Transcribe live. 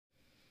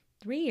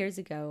3 years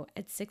ago,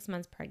 at 6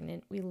 months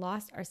pregnant, we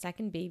lost our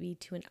second baby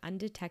to an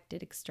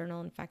undetected external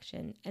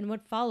infection, and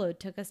what followed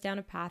took us down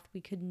a path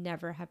we could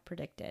never have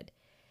predicted.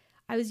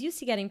 I was used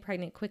to getting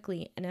pregnant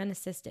quickly and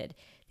unassisted.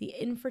 The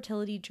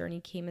infertility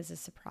journey came as a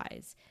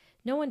surprise.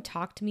 No one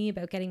talked to me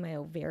about getting my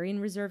ovarian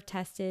reserve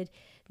tested.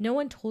 No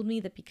one told me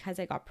that because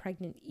I got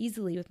pregnant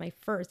easily with my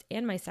first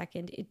and my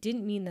second, it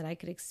didn't mean that I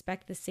could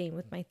expect the same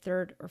with my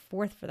third or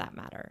fourth for that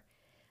matter.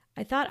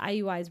 I thought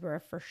IUIs were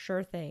a for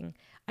sure thing.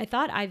 I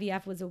thought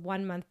IVF was a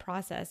 1-month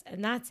process,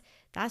 and that's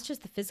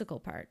just the physical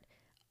part.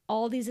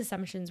 All these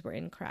assumptions were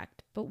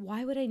incorrect, but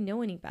why would I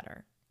know any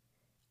better?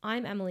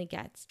 I'm Emily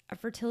Getz, a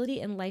fertility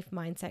and life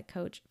mindset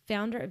coach,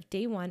 founder of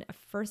Day One, a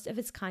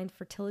first-of-its-kind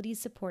fertility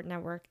support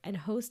network, and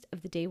host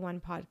of the Day One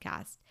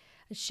podcast,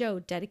 a show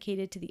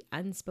dedicated to the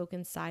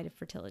unspoken side of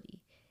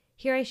fertility.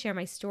 Here I share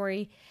my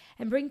story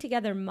and bring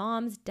together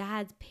moms,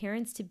 dads,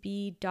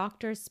 parents-to-be,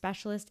 doctors,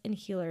 specialists, and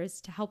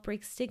healers to help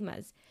break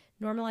stigmas,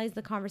 normalize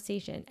the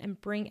conversation, and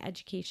bring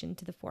education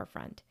to the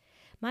forefront.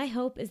 My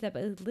hope is that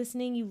by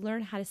listening, you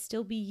learn how to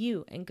still be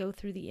you and go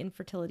through the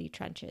infertility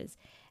trenches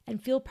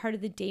and feel part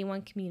of the Day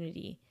One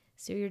community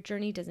so your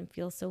journey doesn't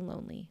feel so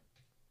lonely.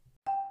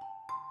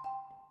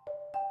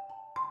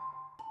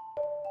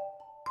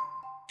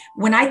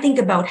 When I think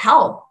about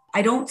help,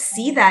 I don't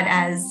see that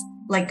as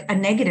like a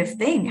negative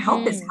thing.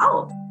 Help is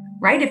help,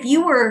 right? If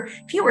you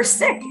were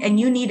sick and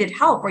you needed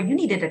help, or you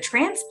needed a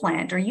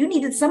transplant, or you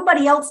needed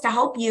somebody else to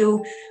help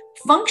you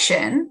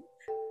function,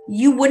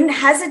 you wouldn't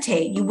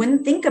hesitate. You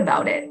wouldn't think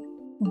about it.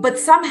 But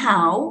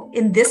somehow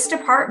in this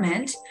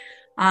department,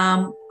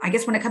 I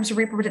guess when it comes to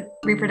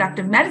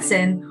reproductive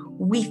medicine,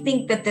 we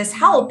think that this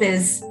help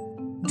is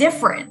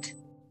different,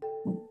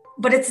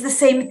 but it's the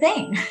same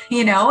thing,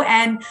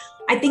 and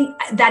I think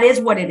that is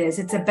what it is.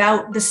 It's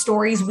about the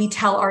stories we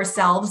tell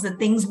ourselves, the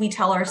things we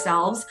tell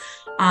ourselves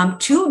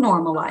to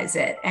normalize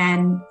it.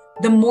 And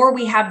the more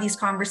we have these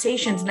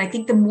conversations, and I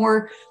think the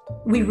more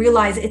we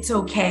realize it's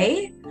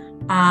okay,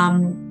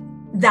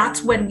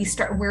 that's when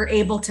we're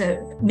able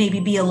to maybe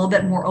be a little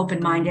bit more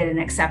open-minded and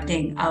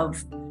accepting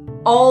of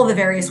all the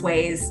various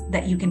ways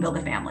that you can build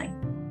a family.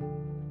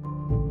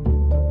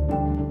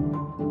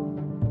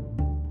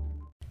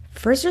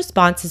 First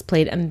Response has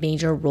played a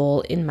major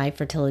role in my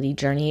fertility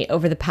journey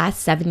over the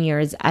past 7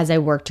 years as I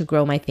work to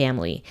grow my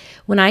family.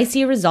 When I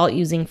see a result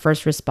using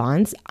First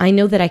Response, I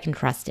know that I can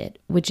trust it,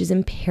 which is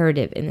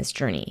imperative in this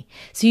journey.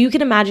 So you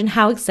can imagine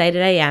how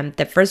excited I am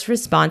that First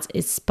Response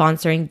is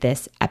sponsoring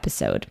this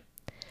episode.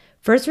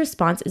 First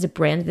Response is a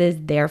brand that is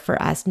there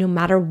for us no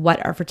matter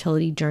what our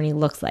fertility journey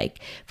looks like.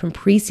 From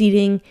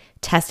preceding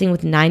testing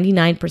with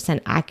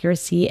 99%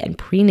 accuracy and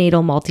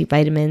prenatal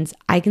multivitamins,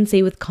 I can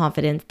say with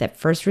confidence that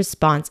First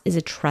Response is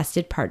a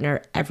trusted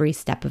partner every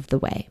step of the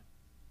way.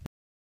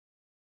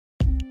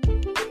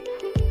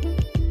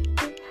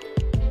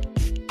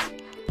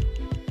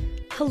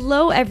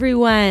 Hello,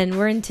 everyone.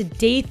 We're into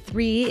day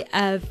 3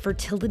 of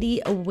Fertility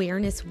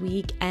Awareness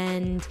Week,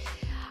 and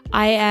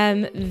I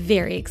am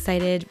very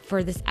excited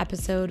for this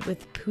episode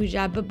with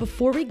Pooja, but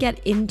before we get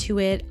into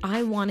it,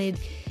 I wanted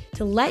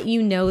to let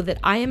you know that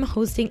I am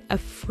hosting a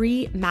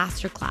free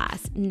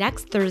masterclass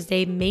next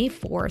Thursday, May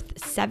 4th,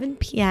 7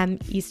 p.m.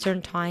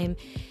 Eastern Time,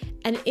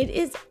 and it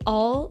is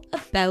all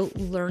about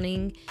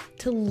learning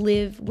to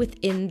live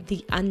within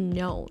the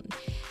unknown.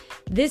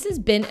 This has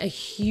been a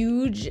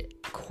huge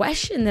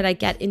question that I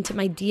get into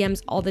my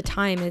DMs all the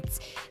time. It's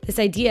this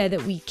idea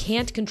that we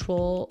can't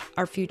control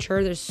our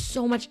future. There's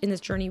so much in this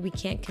journey we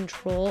can't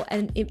control,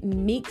 and it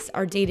makes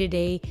our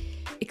day-to-day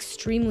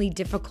extremely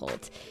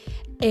difficult.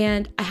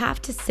 And I have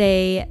to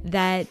say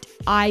that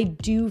I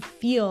do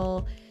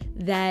feel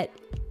that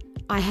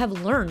I have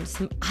learned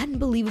some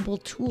unbelievable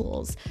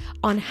tools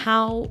on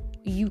how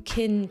you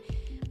can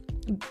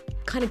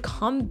kind of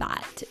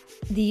combat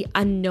the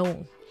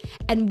unknown.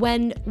 And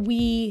when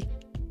we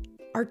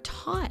are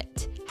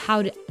taught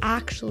how to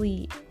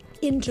actually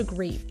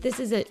integrate, this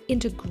is an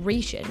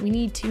integration. We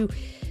need to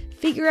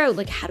figure out,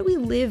 like, how do we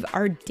live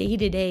our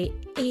day-to-day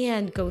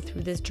and go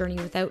through this journey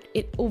without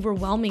it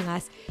overwhelming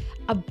us?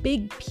 A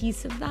big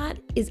piece of that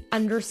is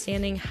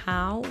understanding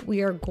how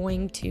we are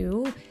going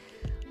to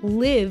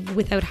live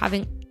without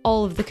having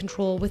all of the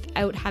control,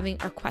 without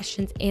having our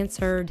questions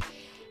answered.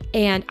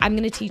 And I'm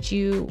going to teach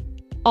you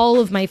all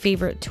of my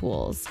favorite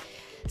tools.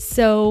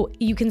 So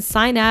you can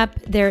sign up.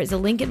 There is a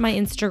link in my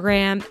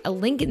Instagram, a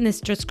link in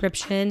this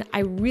description. I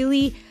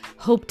really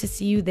hope to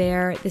see you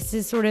there. This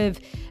is sort of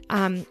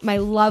my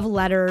love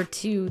letter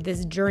to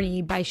this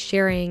journey by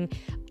sharing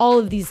all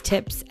of these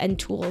tips and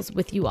tools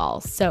with you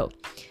all. So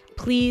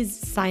please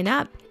sign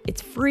up.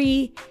 It's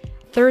free.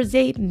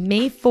 Thursday,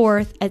 May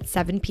 4th at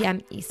 7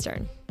 p.m.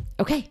 Eastern.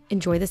 Okay,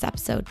 enjoy this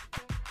episode.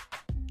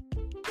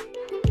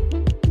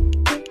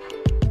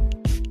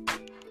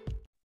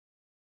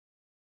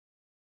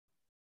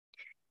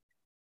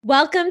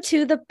 Welcome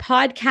to the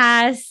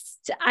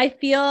podcast. I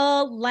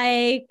feel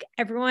like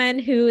everyone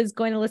who is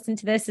going to listen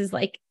to this is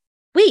like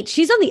Wait,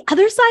 she's on the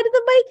other side of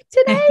the mic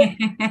today?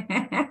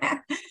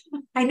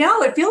 I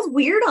know it feels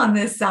weird on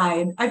this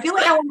side. I feel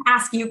like I want to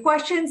ask you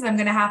questions and I'm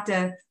going to have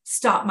to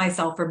stop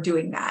myself from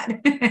doing that.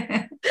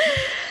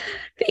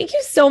 Thank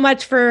you so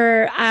much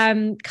for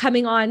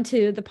coming on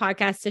to the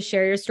podcast to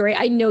share your story.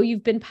 I know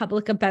you've been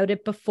public about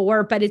it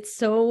before, but it's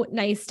so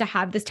nice to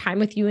have this time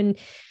with you and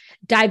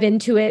dive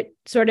into it,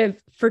 sort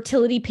of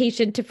fertility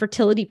patient to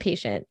fertility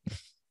patient.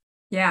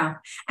 Yeah.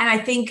 And I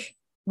think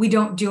we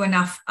don't do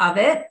enough of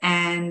it.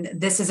 And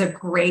this is a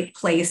great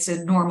place to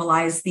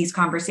normalize these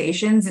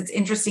conversations. It's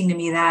interesting to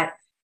me that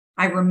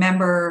I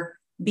remember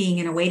being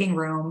in a waiting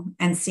room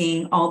and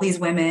seeing all these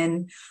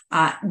women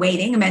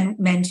waiting,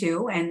 men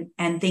too,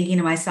 and thinking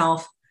to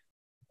myself,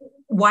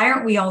 why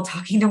aren't we all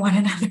talking to one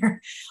another?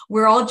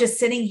 We're all just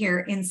sitting here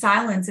in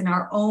silence in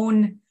our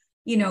own,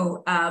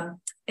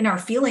 in our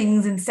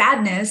feelings and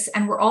sadness,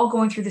 and we're all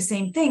going through the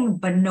same thing,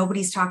 but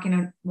nobody's talking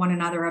to one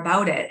another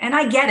about it. And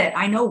I get it.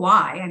 I know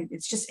why. And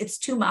it's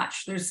too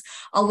much. There's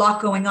a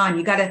lot going on.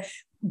 You got to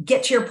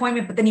get to your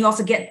appointment, but then you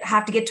also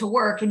have to get to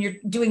work and you're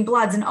doing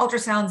bloods and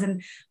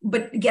ultrasounds.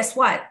 But guess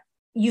what?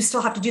 You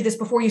still have to do this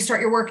before you start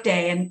your work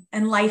day,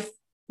 and life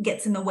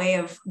gets in the way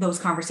of those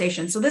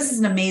conversations. So this is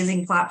an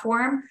amazing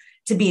platform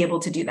to be able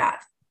to do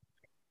that.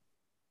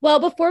 Well,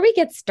 before we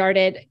get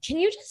started, can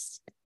you just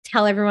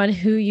tell everyone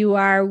who you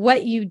are,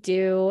 what you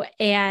do,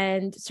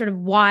 and sort of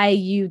why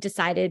you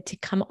decided to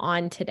come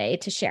on today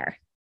to share?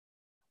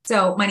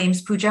 So my name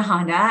is Pooja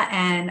Handa,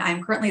 and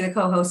I'm currently the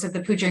co-host of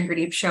the Pooja and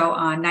Gurdeep show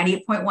on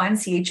 98.1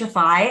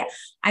 CHFI.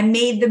 I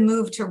made the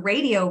move to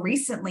radio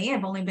recently.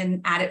 I've only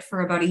been at it for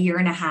about a year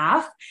and a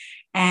half.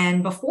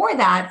 And before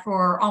that,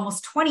 for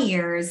almost 20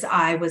 years,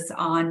 I was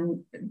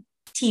on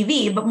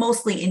TV, but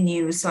mostly in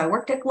news. So I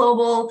worked at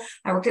Global,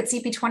 I worked at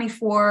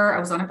CP24, I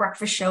was on a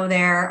breakfast show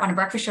there, on a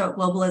breakfast show at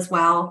Global as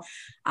well.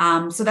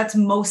 So that's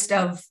most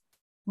of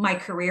my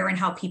career and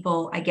how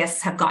people, I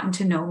guess, have gotten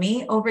to know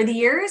me over the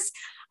years.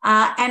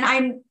 And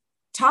I'm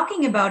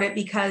talking about it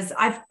because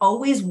I've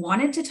always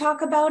wanted to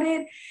talk about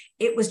it.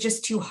 It was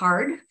just too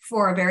hard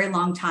for a very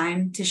long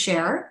time to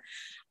share.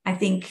 I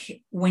think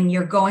when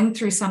you're going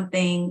through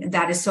something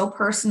that is so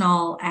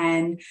personal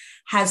and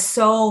has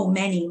so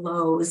many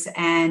lows,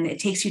 and it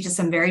takes you to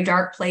some very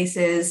dark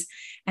places,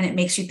 and it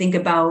makes you think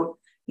about,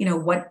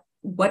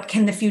 what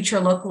can the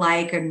future look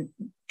like, and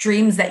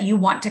dreams that you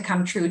want to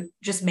come true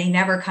just may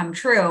never come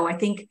true. I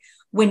think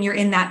when you're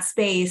in that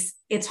space,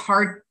 it's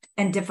hard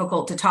and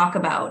difficult to talk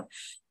about.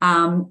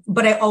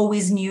 But I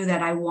always knew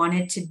that I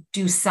wanted to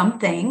do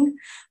something,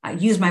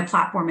 use my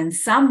platform in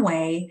some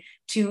way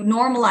to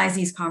normalize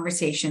these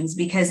conversations,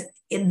 because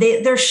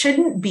there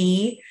shouldn't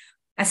be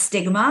a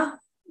stigma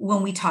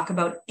when we talk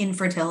about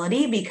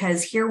infertility,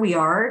 because here we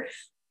are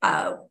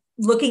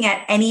looking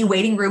at any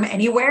waiting room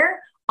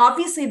anywhere.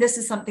 Obviously, this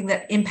is something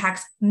that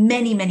impacts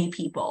many, many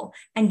people,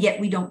 and yet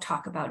we don't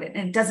talk about it,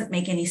 and it doesn't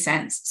make any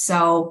sense.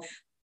 So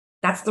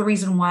that's the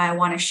reason why I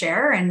want to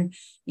share. And,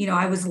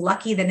 I was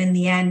lucky that in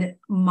the end,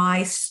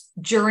 my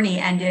journey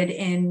ended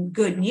in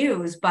good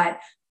news, but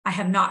I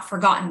have not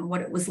forgotten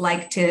what it was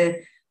like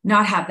to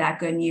not have that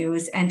good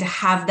news and to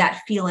have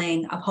that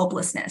feeling of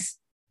hopelessness.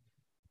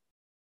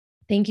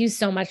 Thank you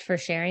so much for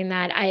sharing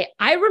that.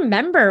 I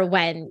remember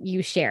when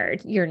you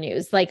shared your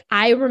news. Like,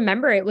 I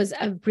remember it was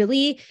a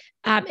really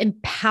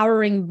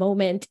empowering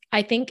moment,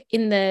 I think,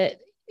 in the,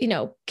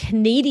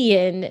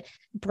 Canadian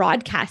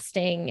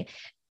broadcasting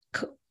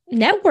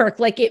network.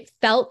 Like, it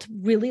felt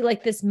really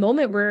like this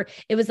moment where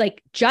it was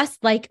like,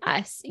 just like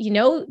us,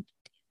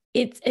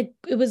 it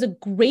was a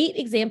great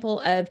example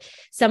of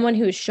someone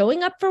who is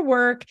showing up for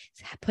work,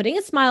 putting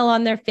a smile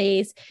on their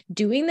face,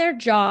 doing their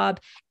job,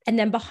 and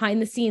then behind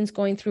the scenes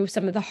going through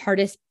some of the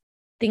hardest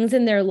things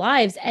in their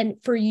lives. And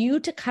for you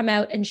to come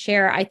out and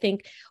share, I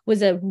think,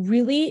 was a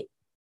really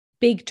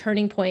big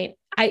turning point.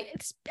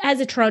 As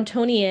a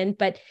Torontonian,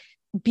 but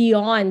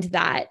beyond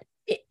that,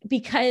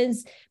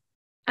 because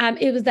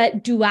it was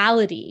that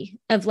duality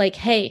of like,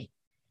 hey,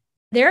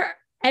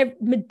 a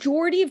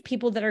majority of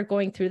people that are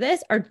going through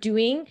this are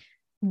doing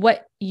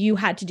what you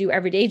had to do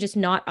every day, just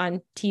not on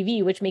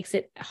TV, which makes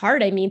it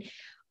hard. I mean,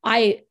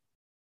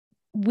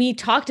 we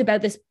talked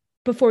about this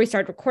before we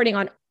started recording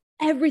on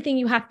everything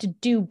you have to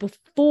do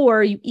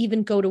before you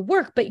even go to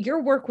work, but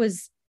your work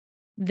was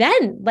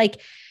then. Like,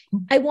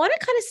 I want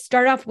to kind of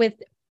start off with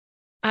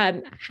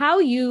how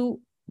you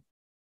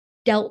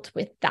dealt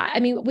with that. I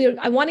mean,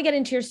 I want to get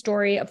into your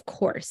story, of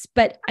course,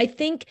 but I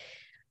think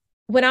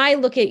when I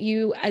look at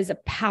you as a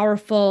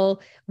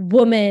powerful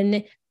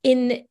woman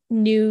in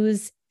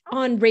news,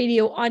 on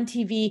radio, on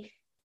TV,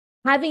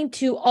 having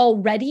to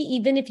already,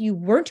 even if you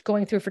weren't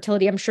going through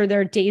fertility, I'm sure there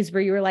are days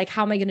where you were like,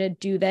 how am I going to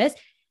do this?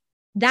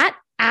 That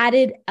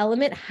added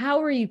element,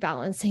 how are you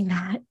balancing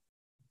that?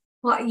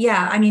 Well,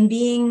 yeah, I mean,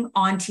 being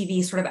on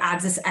TV sort of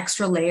adds this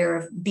extra layer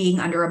of being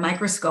under a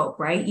microscope,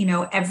 right?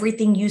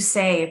 Everything you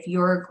say, if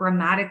you're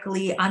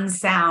grammatically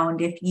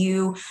unsound, if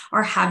you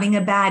are having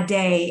a bad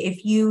day,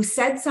 if you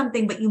said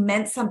something, but you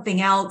meant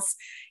something else,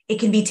 it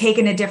can be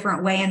taken a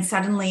different way. And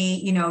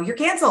suddenly, you're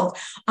canceled.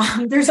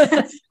 There's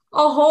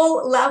a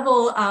whole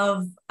level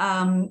of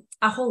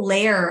a whole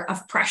layer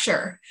of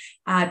pressure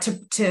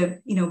to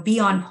be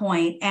on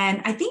point.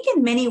 And I think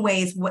in many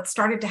ways, what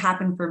started to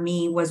happen for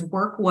me was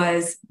work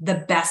was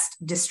the best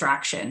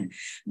distraction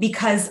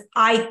because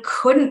I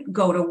couldn't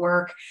go to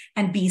work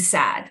and be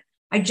sad.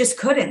 I just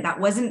couldn't. That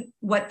wasn't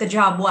what the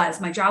job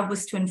was. My job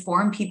was to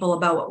inform people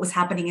about what was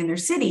happening in their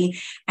city.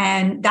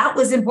 And that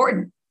was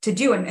important to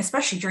do. And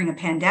especially during a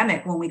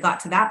pandemic when we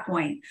got to that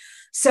point.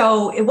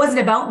 So it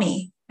wasn't about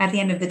me. At the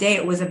end of the day,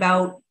 it was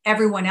about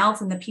everyone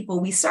else and the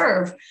people we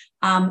serve.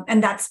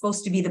 And that's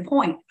supposed to be the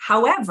point.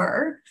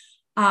 However,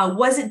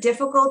 was it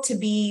difficult to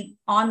be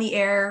on the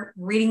air,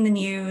 reading the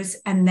news,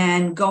 and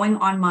then going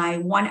on my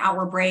 1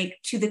 hour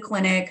break to the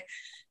clinic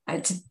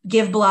to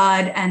give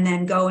blood and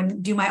then go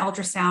and do my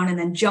ultrasound and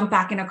then jump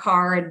back in a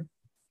car and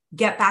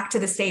get back to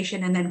the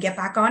station and then get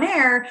back on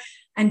air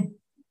and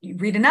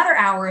read another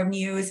hour of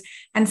news?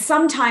 And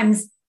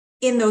sometimes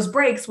in those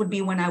breaks would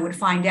be when I would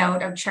find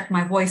out, I would check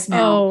my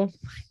voicemail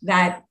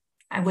that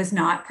I was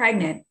not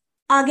pregnant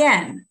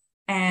again.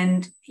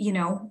 And,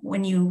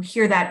 when you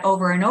hear that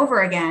over and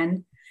over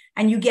again,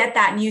 and you get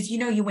that news,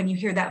 when you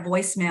hear that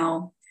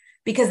voicemail,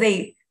 because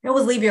they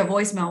always leave you a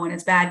voicemail when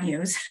it's bad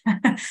news.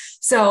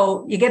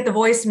 So you get the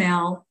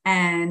voicemail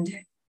and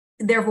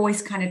their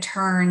voice kind of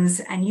turns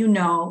and you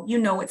know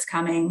it's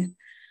coming.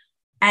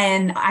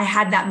 And I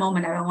had that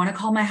moment. I want to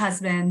call my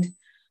husband.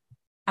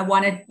 I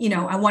want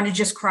to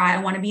just cry.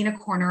 I want to be in a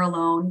corner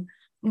alone,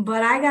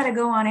 but I got to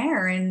go on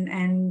air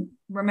and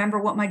remember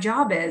what my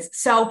job is.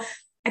 So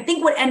I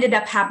think what ended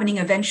up happening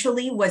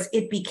eventually was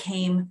it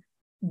became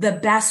the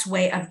best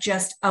way of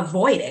just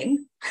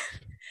avoiding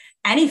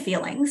any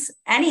feelings,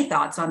 any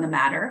thoughts on the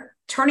matter,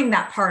 turning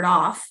that part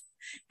off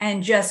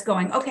and just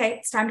going, okay,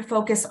 it's time to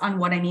focus on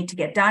what I need to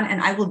get done.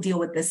 And I will deal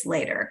with this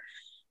later,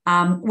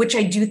 which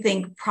I do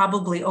think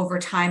probably over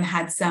time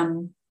had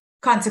some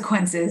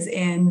consequences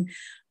in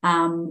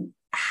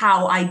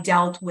how I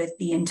dealt with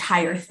the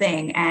entire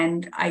thing.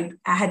 And I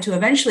had to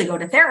eventually go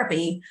to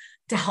therapy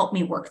to help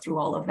me work through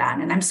all of that.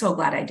 And I'm so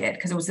glad I did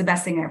because it was the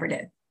best thing I ever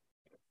did.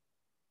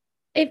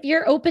 If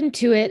you're open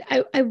to it,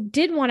 I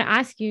did want to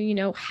ask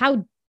you,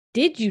 how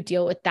did you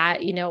deal with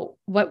that?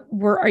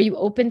 Are you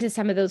open to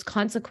some of those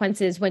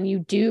consequences when you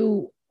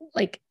do,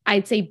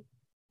 I'd say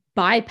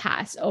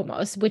bypass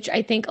almost, which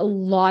I think a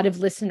lot of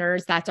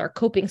listeners, that's our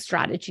coping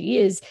strategy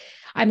is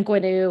I'm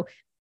going to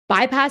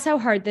bypass how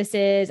hard this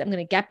is. I'm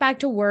going to get back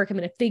to work. I'm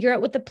going to figure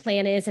out what the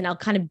plan is and I'll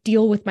kind of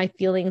deal with my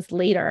feelings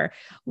later.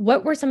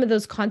 What were some of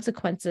those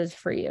consequences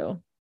for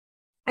you?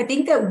 I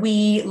think that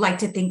we like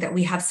to think that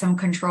we have some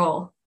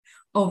control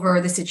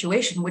over the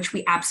situation, which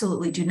we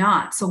absolutely do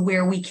not. So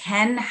where we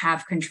can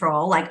have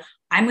control,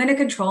 I'm going to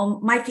control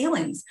my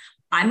feelings.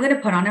 I'm going to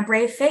put on a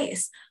brave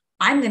face.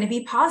 I'm going to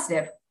be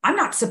positive. I'm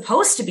not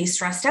supposed to be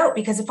stressed out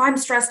because if I'm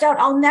stressed out,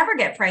 I'll never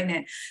get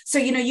pregnant. So,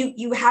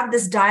 you have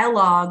this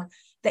dialogue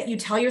that you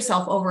tell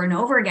yourself over and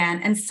over again.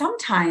 And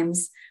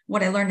sometimes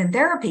what I learned in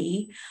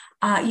therapy,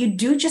 you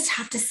do just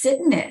have to sit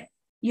in it.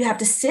 You have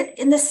to sit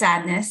in the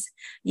sadness.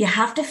 You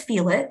have to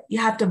feel it. You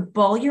have to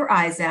bawl your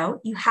eyes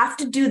out. You have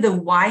to do the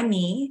why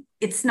me?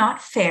 It's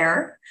not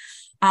fair.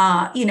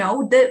 All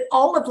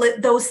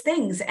of those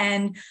things.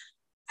 And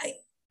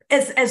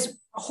as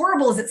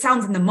horrible as it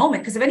sounds in the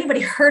moment, because if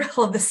anybody heard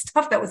all of the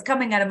stuff that was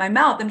coming out of my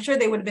mouth, I'm sure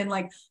they would have been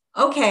like,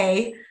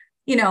 okay,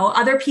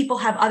 other people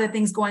have other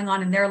things going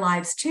on in their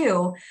lives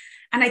too.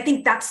 And I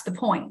think that's the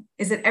point,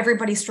 is that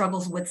everybody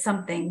struggles with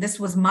something. This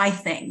was my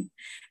thing.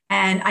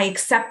 And I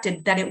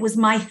accepted that it was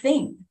my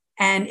thing.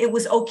 And it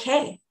was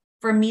okay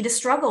for me to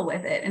struggle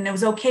with it. And it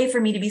was okay for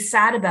me to be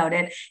sad about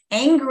it,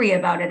 angry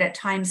about it at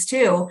times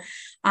too.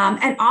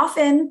 And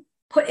often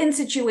put in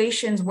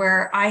situations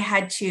where I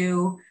had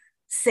to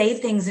say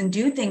things and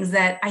do things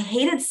that I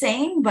hated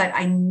saying, but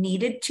I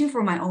needed to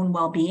for my own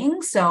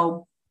well-being.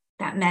 So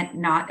that meant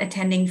not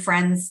attending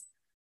friends'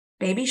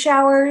 baby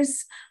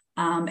showers.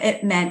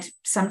 It meant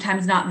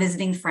sometimes not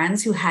visiting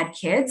friends who had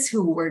kids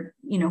who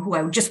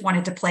I just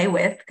wanted to play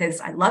with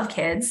because I love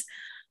kids,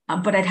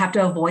 but I'd have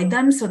to avoid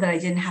them so that I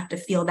didn't have to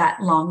feel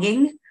that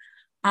longing,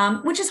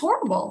 which is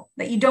horrible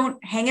that you don't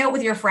hang out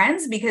with your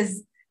friends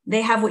because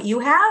they have what you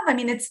have. I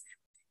mean,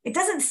 it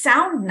doesn't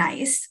sound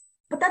nice,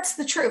 but that's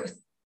the truth.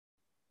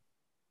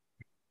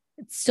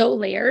 It's so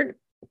layered.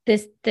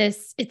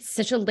 It's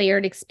such a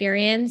layered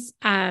experience.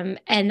 And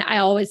I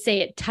always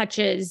say it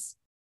touches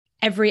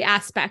every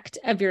aspect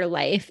of your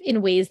life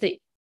in ways that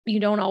you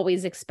don't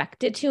always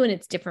expect it to. And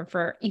it's different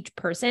for each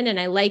person. And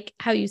I like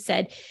how you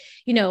said,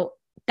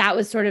 that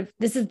was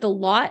this is the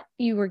lot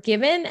you were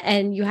given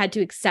and you had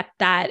to accept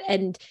that.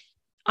 And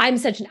I'm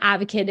such an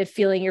advocate of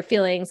feeling your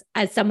feelings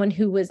as someone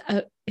who was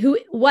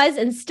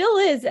and still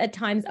is at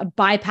times a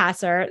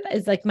bypasser,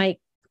 is like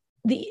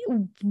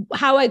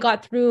how I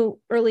got through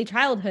early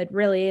childhood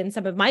really. And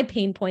some of my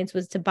pain points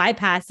was to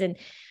bypass. And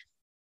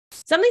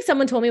something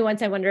someone told me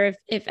once, I wonder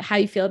if how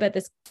you feel about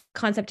this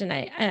concept. And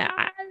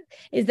I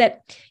is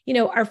that,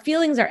 our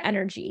feelings are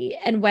energy.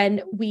 And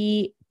when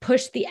we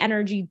push the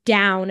energy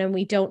down and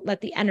we don't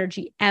let the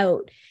energy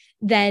out,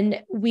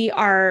 then we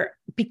are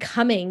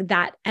becoming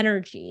that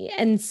energy.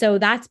 And so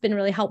that's been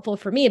really helpful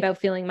for me about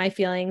feeling my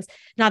feelings.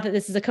 Not that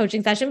this is a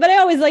coaching session, but I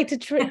always like to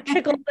trickle a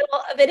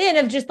little of it in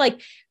of just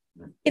like,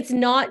 it's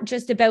not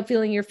just about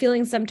feeling your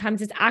feelings.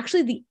 Sometimes it's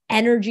actually the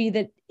energy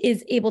that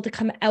is able to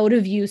come out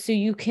of you so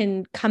you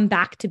can come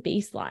back to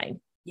baseline.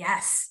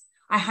 Yes,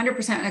 I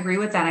 100% agree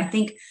with that. I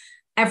think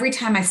every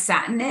time I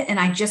sat in it and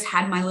I just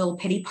had my little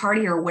pity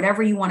party or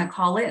whatever you want to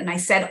call it, and I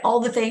said all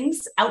the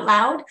things out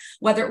loud,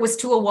 whether it was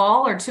to a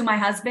wall or to my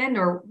husband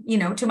or,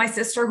 to my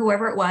sister,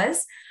 whoever it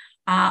was,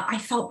 I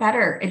felt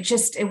better.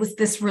 It was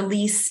this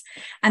release.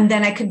 And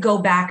then I could go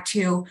back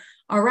to,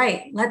 all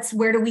right,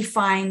 where do we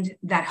find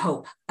that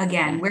hope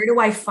again? Where do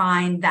I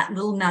find that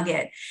little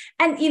nugget?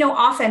 And,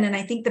 often, and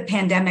I think the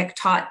pandemic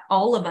taught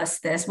all of us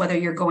this, whether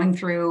you're going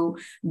through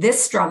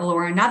this struggle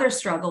or another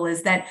struggle,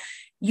 is that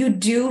you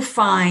do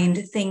find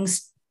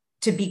things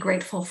to be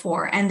grateful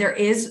for. And there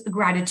is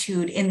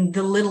gratitude in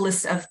the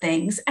littlest of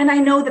things. And I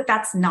know that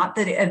that's not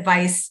the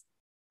advice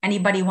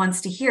anybody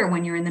wants to hear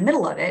when you're in the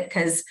middle of it,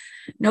 because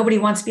nobody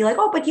wants to be like,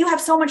 oh, but you have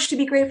so much to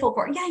be grateful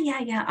for.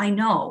 Yeah, I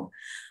know.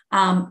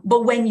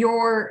 But when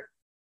you're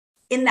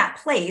in that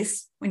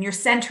place, when you're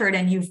centered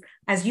and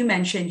as you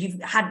mentioned,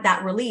 you've had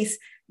that release,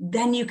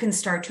 then you can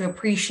start to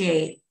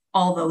appreciate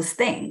all those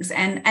things.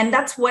 And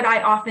that's what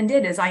I often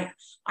did is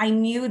I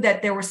knew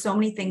that there were so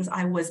many things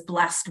I was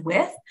blessed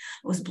with.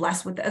 I was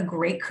blessed with a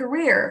great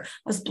career. I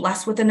was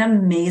blessed with an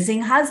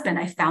amazing husband.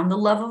 I found the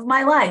love of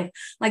my life.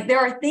 Like there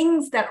are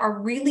things that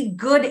are really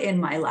good in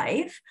my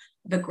life.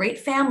 The great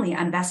family.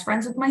 I'm best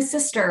friends with my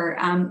sister.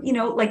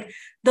 Like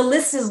the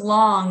list is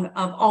long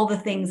of all the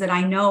things that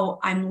I know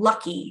I'm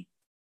lucky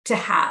to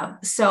have.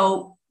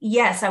 So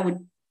yes, I would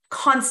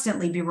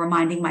constantly be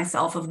reminding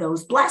myself of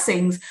those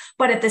blessings,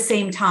 but at the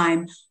same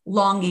time,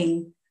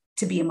 longing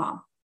to be a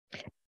mom.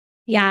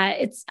 Yeah.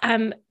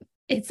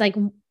 It's like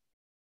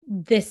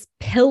this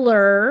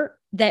pillar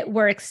that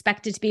we're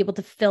expected to be able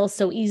to fill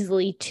so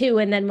easily too.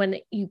 And then when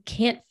you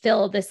can't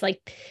fill this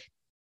like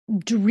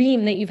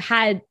dream that you've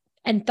had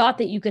and thought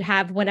that you could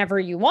have whenever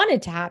you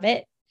wanted to have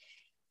it,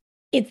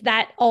 it's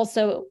that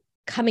also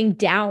coming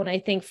down, I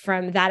think,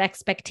 from that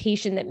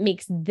expectation that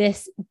makes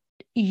this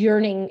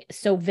yearning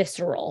so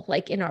visceral,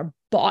 like in our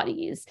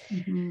bodies.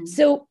 Mm-hmm.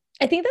 So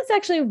I think that's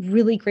actually a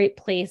really great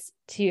place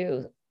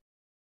to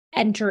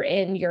enter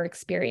in your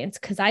experience.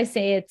 Cause I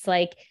say it's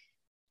like,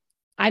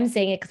 I'm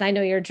saying it because I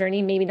know your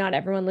journey. Maybe not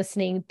everyone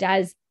listening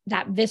does.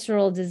 That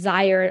visceral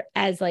desire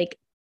as like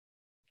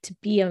to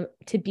be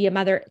a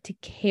mother, to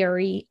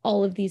carry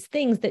all of these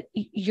things that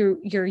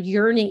you're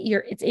yearning,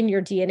 it's in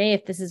your DNA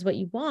if this is what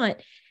you want.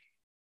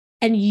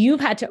 And you've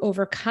had to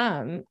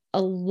overcome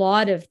a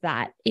lot of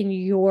that in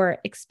your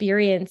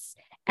experience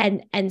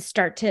and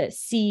start to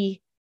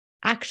see,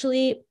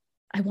 actually,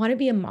 I want to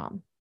be a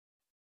mom.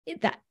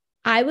 That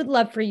I would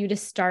love for you to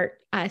start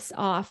us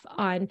off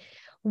on,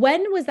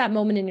 when was that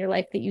moment in your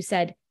life that you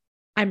said,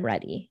 I'm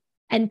ready,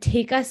 and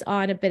take us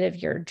on a bit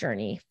of your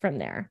journey from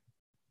there.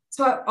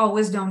 So I've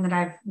always known that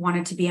I've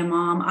wanted to be a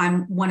mom.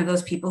 I'm one of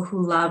those people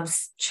who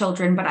loves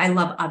children, but I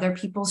love other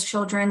people's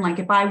children. Like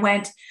if I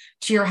went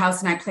to your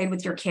house and I played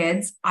with your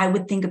kids, I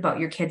would think about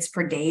your kids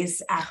for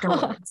days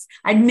afterwards.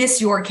 I'd miss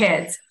your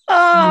kids.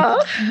 Yeah,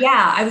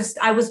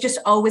 I was just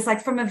always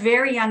like, from a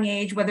very young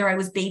age, whether I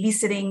was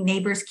babysitting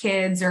neighbors'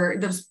 kids or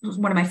this was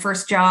one of my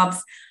first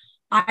jobs,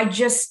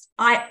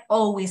 I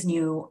always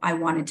knew I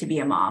wanted to be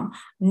a mom.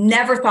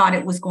 Never thought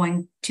it was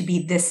going to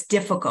be this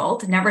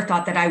difficult. Never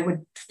thought that I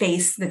would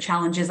face the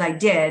challenges I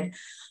did.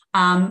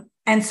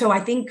 And so I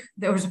think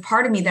there was a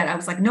part of me that I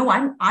was like, no,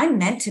 I'm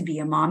meant to be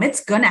a mom.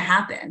 It's going to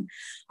happen.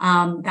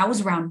 That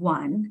was round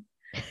one.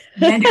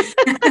 And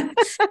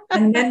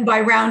then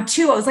by round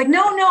two, I was like,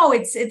 no,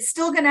 it's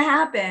still going to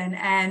happen.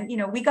 And,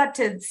 we got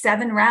to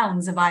 7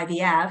 rounds of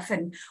IVF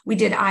and we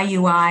did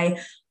IUI.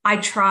 I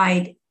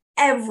tried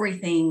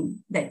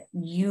everything that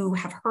you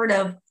have heard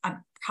of. I've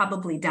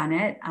probably done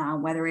it,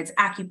 whether it's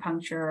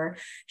acupuncture,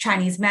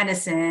 Chinese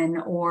medicine,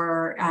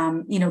 or,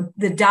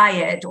 the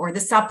diet or the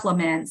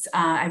supplements.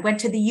 I went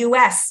to the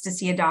US to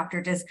see a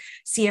doctor to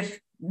see if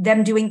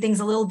them doing things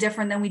a little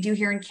different than we do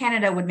here in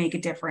Canada would make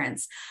a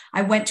difference.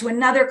 I went to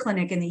another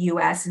clinic in the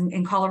US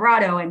in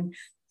Colorado and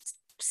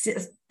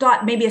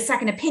thought maybe a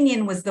second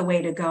opinion was the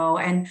way to go.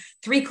 And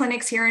 3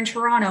 clinics here in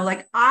Toronto.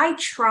 Like I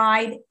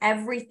tried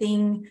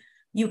everything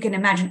you can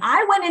imagine.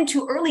 I went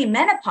into early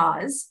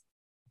menopause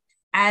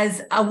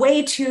as a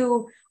way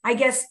to, I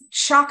guess,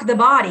 shock the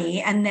body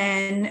and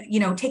then,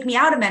 take me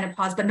out of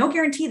menopause, but no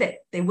guarantee that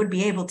they would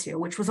be able to,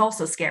 which was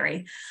also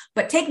scary.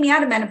 But take me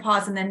out of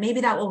menopause and then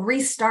maybe that will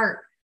restart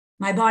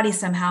my body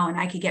somehow and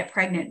I could get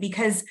pregnant.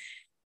 Because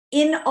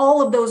in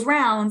all of those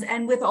rounds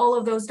and with all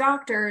of those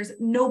doctors,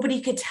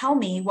 nobody could tell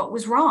me what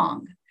was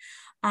wrong.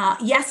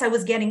 Yes, I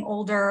was getting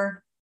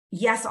older.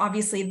 Yes,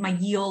 obviously my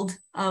yield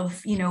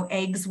of,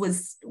 eggs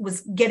was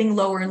getting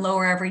lower and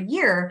lower every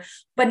year,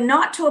 but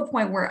not to a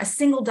point where a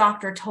single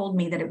doctor told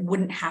me that it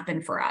wouldn't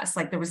happen for us.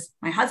 Like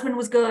my husband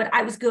was good.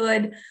 I was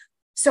good.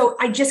 So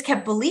I just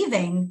kept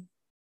believing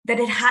that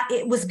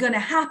it was going to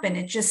happen.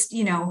 It just,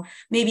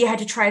 maybe I had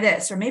to try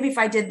this, or maybe if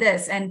I did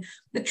this. And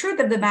the truth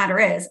of the matter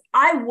is,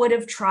 I would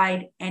have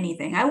tried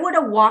anything. I would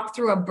have walked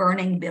through a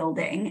burning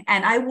building,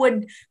 and I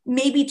would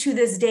maybe to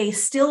this day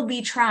still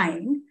be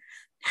trying,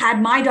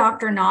 had my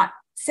doctor not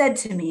said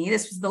to me,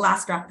 this was the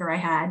last doctor I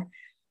had,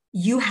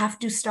 you have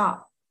to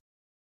stop.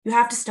 You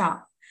have to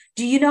stop.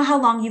 Do you know how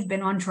long you've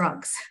been on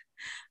drugs?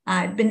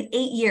 It's been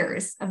 8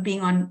 years of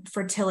being on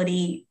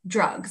fertility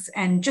drugs.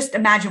 And just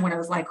imagine what I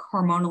was like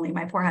hormonally,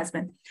 my poor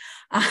husband.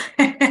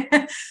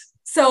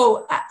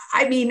 So,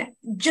 I mean,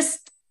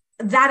 just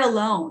that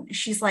alone,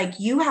 she's like,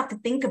 you have to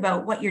think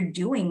about what you're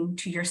doing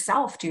to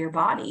yourself, to your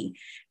body.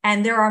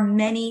 And there are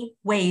many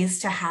ways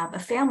to have a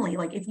family.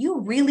 Like, if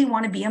you really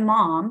want to be a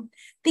mom,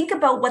 think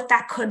about what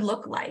that could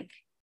look like.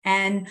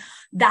 And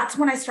that's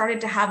when I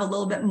started to have a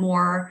little bit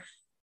more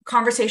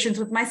conversations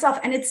with myself.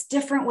 And it's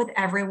different with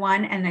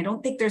everyone. And I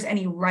don't think there's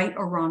any right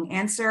or wrong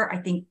answer. I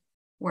think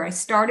where I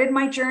started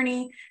my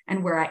journey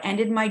and where I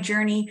ended my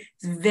journey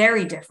is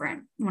very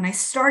different. When I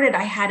started,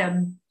 I had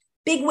a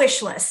big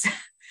wish list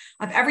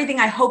of everything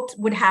I hoped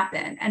would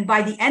happen. And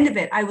by the end of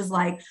it, I was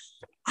like,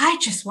 I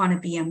just want to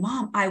be a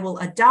mom. I will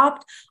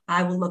adopt.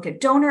 I will look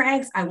at donor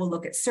eggs. I will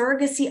look at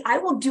surrogacy. I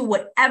will do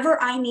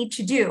whatever I need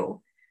to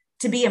do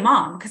to be a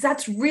mom, because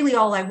that's really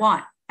all I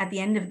want at the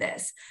end of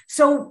this.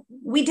 So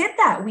we did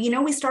that.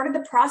 We started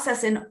the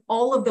process in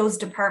all of those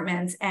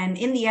departments. And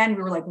in the end,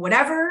 we were like,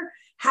 whatever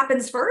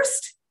happens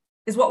first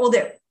is what we'll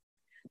do,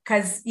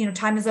 because,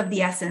 time is of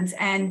the essence.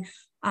 And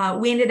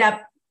we ended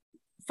up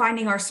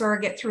finding our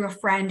surrogate through a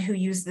friend who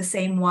used the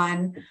same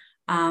one.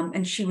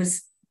 And she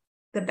was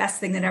the best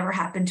thing that ever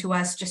happened to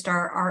us, just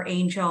our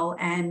angel.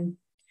 And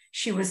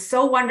she was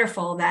so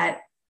wonderful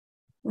that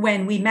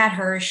when we met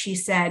her, she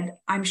said,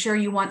 I'm sure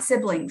you want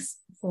siblings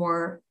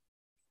for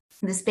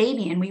this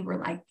baby. And we were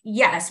like,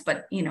 yes,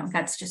 but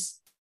that's just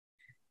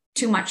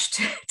too much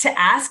to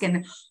ask,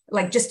 and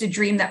like just a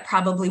dream that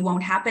probably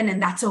won't happen.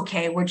 And that's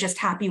okay. We're just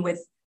happy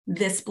with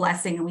this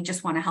blessing, and we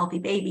just want a healthy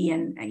baby,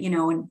 and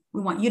and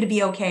we want you to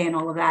be okay and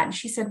all of that. And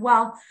she said,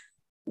 well,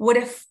 what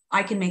if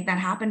I can make that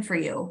happen for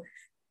you?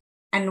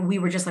 And we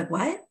were just like,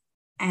 what?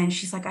 And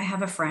she's like, I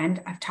have a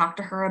friend. I've talked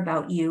to her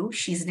about you.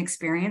 She's an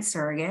experienced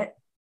surrogate,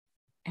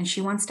 and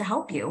she wants to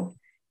help you.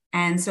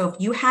 And so if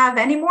you have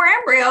any more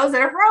embryos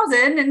that are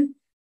frozen and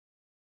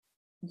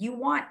you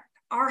want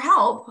our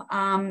help,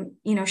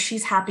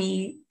 she's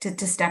happy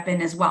to step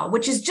in as well,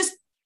 which is just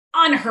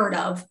unheard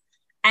of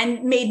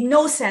and made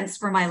no sense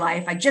for my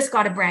life. I just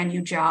got a brand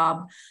new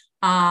job.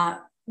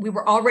 We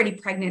were already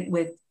pregnant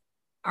with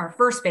our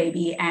first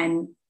baby,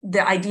 and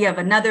the idea of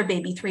another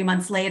baby 3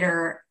 months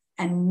later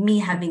and me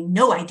having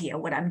no idea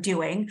what I'm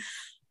doing,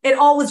 it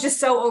all was just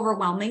so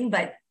overwhelming.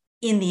 But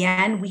in the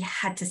end, we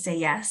had to say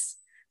yes.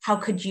 How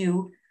could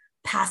you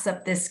pass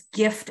up this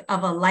gift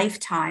of a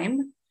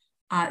lifetime?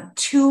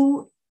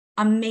 Two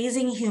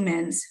amazing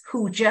humans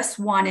who just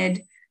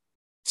wanted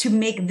to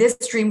make this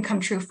dream come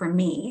true for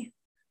me.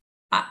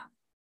 I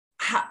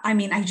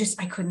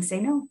couldn't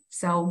say no.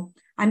 So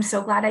I'm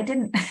so glad I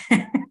didn't.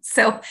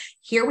 So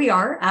here we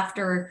are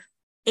after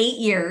 8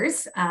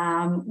 years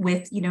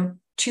with,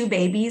 2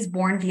 babies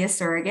born via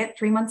surrogate,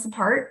 3 months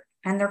apart,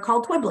 and they're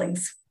called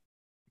twiblings.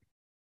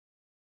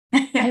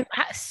 I'm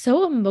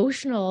so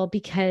emotional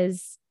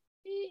because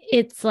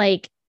it's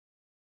like,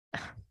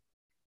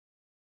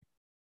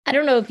 I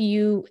don't know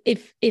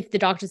if the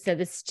doctor said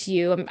this to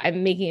you.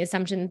 I'm making an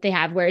assumption that they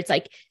have, where it's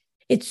like,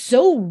 it's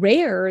so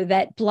rare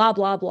that blah,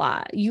 blah,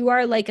 blah. You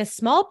are like a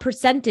small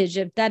percentage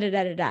of da, da,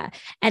 da, da, da.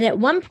 And at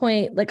one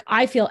point, like,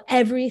 I feel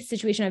every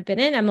situation I've been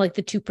in, I'm like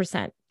the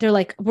 2%. They're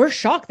like, we're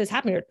shocked this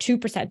happened, or 2%,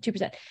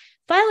 2%.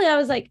 Finally, I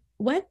was like,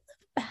 when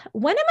am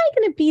I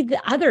going to be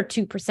the other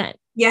 2%?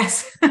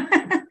 Yes.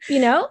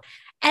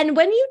 And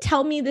when you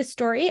tell me this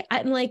story,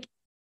 I'm like,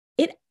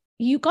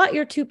 you got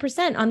your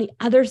 2% on the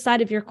other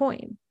side of your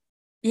coin.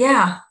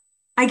 Yeah,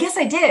 I guess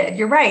I did.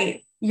 You're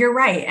right.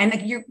 And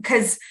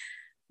because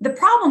the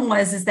problem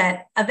is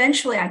that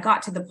eventually I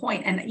got to the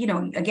point, and,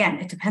 again,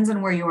 it depends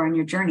on where you are in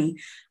your journey.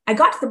 I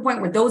got to the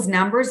point where those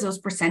numbers, those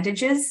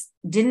percentages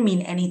didn't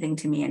mean anything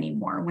to me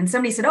anymore. When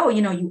somebody said, oh,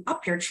 you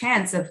up your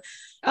chance of,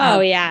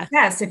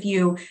 success if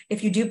you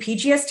do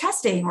PGS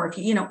testing, or if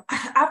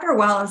after a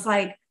while, I was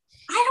like,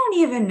 I don't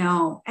even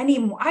know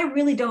anymore. I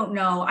really don't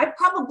know. I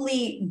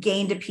probably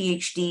gained a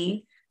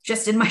PhD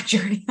just in my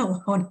journey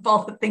alone of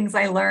all the things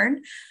I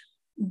learned.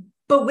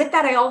 But with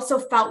that, I also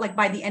felt like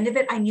by the end of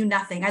it, I knew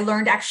nothing. I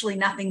learned actually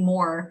nothing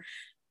more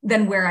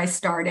than where I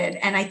started.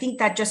 And I think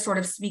that just sort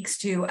of speaks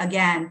to,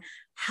 again,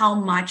 how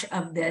much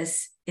of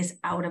this is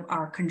out of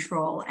our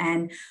control.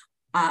 And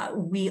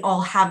we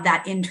all have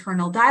that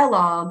internal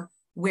dialogue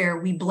where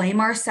we blame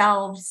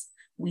ourselves.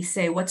 We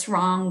say, what's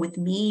wrong with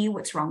me?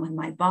 What's wrong with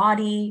my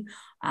body?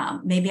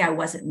 Maybe I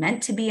wasn't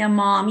meant to be a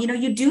mom.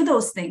 You do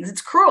those things.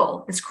 It's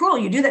cruel. It's cruel.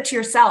 You do that to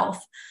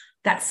yourself.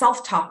 That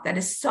self-talk that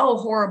is so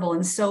horrible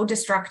and so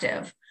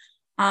destructive.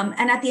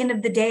 And at the end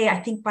of the day, I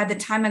think by the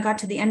time I got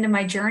to the end of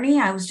my journey,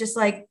 I was just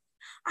like,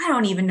 I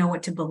don't even know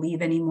what to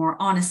believe anymore.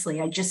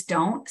 Honestly, I just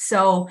don't.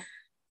 So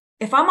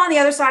if I'm on the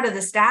other side of the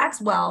stats,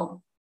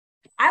 well,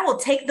 I will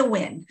take the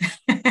win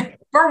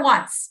for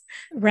once.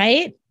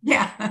 Right?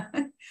 Yeah.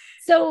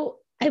 So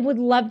I would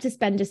love to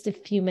spend just a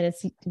few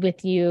minutes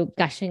with you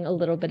gushing a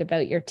little bit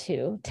about your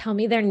two. Tell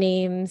me their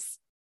names.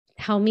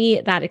 Tell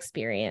me that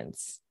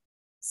experience.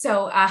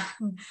 So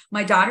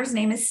my daughter's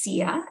name is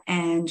Sia,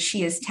 and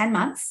she is 10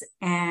 months.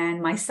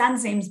 And my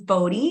son's name's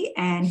Bodhi,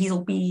 and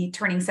he'll be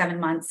turning 7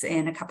 months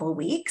in a couple of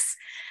weeks.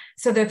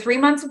 So they're 3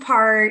 months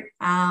apart.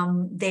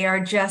 They are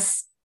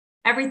just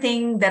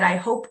everything that I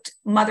hoped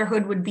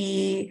motherhood would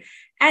be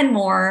and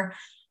more.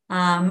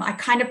 I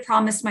kind of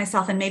promised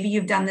myself, and maybe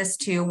you've done this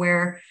too,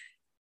 where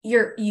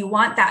you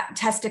want that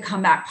test to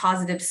come back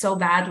positive so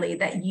badly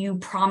that you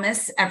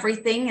promise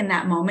everything in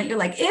that moment. You're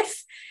like,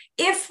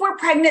 if we're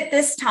pregnant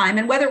this time,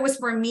 and whether it was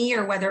for me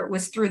or whether it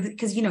was through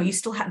because you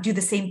still have to do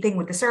the same thing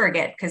with the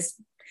surrogate because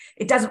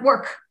it doesn't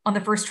work on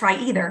the first try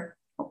either.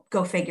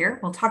 Go figure.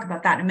 We'll talk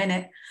about that in a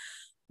minute.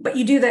 But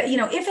you do that,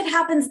 if it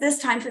happens this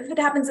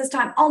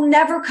time, I'll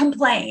never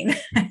complain.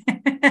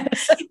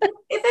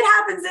 If it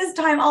happens this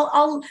time,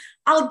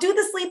 I'll do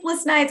the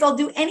sleepless nights. I'll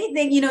do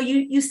anything.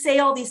 You say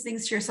all these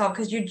things to yourself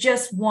because you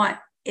just want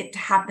it to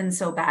happen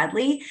so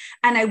badly.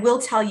 And I will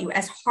tell you,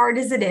 as hard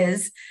as it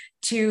is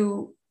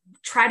to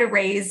try to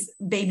raise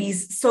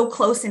babies so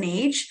close in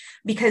age,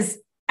 because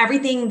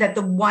everything that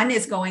the one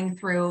is going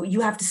through,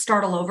 you have to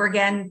start all over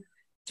again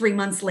 3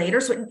 months later.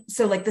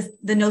 So like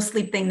the no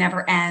sleep thing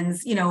never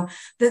ends,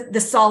 the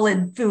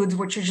solid foods,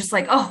 which are just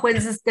like, oh, when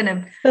is this going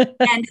to end?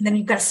 And then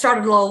you've got to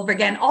start it all over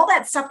again. All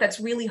that stuff that's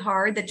really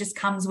hard that just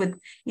comes with,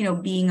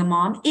 being a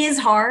mom is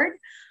hard.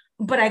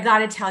 But I got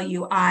to tell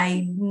you,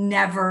 I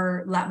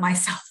never let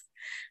myself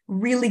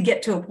really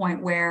get to a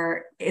point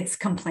where it's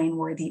complaint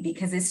worthy,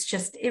 because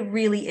it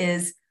really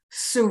is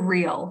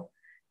surreal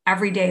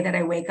every day that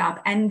I wake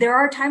up. And there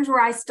are times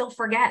where I still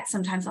forget.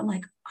 Sometimes I'm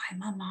like,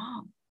 I'm a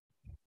mom.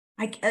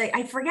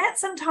 I forget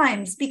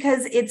sometimes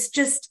because it's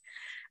just,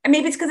 and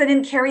maybe it's because I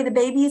didn't carry the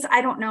babies.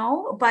 I don't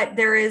know, but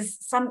there is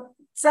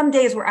some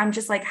days where I'm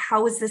just like,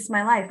 how is this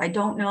my life? I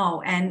don't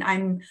know. And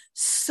I'm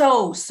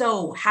so,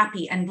 so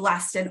happy and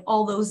blessed. And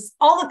all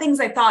the things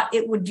I thought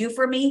it would do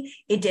for me,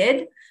 it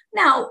did.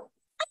 Now,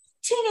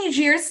 teenage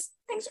years,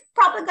 things are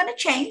probably going to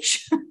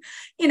change.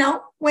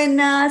 When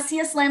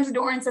Sia slams the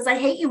door and says, I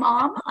hate you,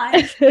 Mom,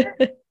 at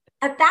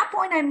that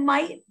point, I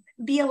might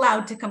be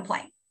allowed to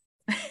complain.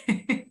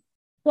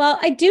 Well,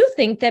 I do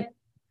think that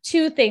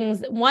two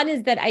things. One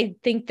is that I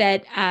think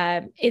that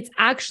it's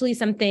actually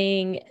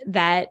something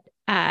that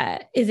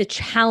is a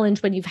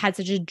challenge when you've had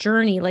such a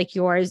journey like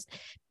yours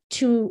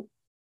to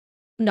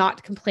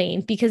not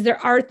complain, because there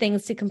are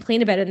things to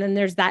complain about. And then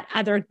there's that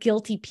other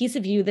guilty piece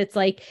of you that's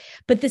like,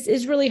 but this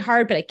is really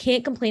hard, but I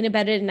can't complain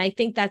about it. And I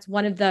think that's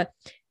one of the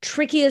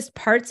trickiest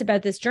parts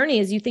about this journey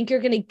is you think you're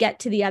going to get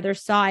to the other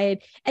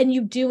side, and you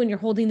do, and you're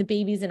holding the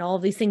babies and all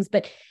of these things,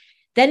 but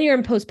then you're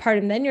in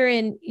postpartum, then you're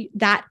in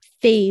that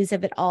phase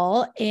of it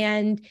all.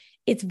 And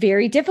it's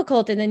very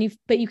difficult. And then you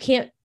feel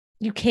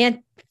you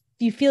can't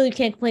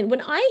complain.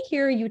 When I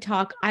hear you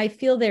talk, I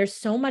feel there's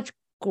so much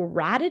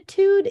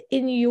gratitude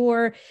in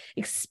your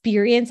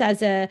experience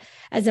as a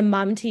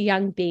mom to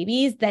young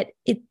babies that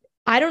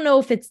I don't know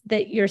if it's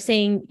that you're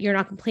saying you're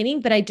not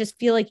complaining, but I just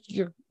feel like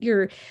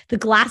the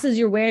glasses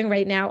you're wearing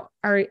right now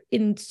are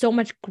in so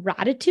much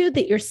gratitude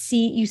that you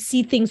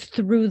see things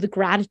through the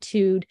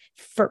gratitude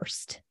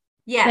first.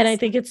 Yes. And I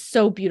think it's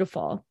so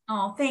beautiful.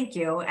 Oh, thank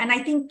you. And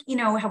I think,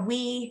 have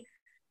we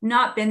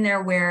not been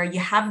there where you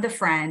have the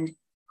friend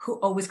who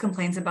always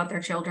complains about their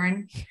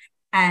children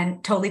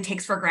and totally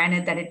takes for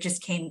granted that it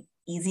just came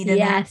easy to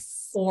them?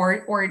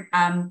 Or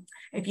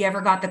if you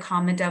ever got the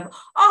comment of,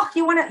 oh,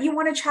 you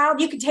want a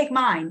child, you can take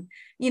mine.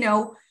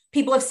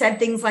 People have said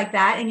things like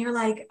that, and you're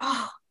like,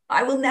 oh,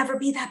 I will never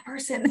be that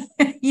person,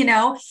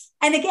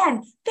 And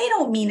again, they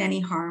don't mean any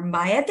harm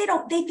by it.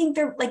 They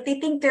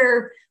think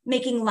they're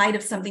making light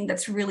of something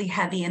that's really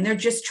heavy, and they're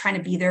just trying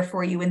to be there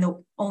for you in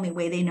the only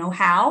way they know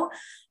how.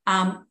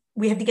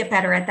 We have to get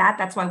better at that.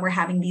 That's why we're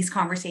having these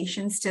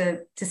conversations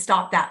to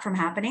stop that from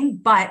happening.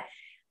 But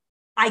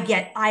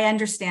I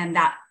understand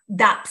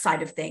that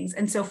side of things.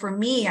 And so for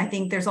me, I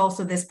think there's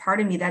also this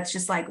part of me that's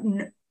just like,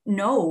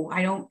 no,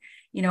 I don't,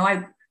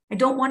 I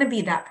don't want to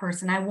be that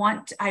person. I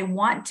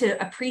want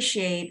to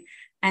appreciate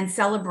and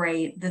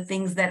celebrate the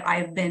things that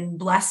I've been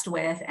blessed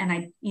with.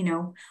 And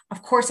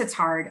of course it's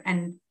hard,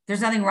 and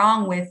there's nothing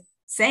wrong with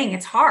saying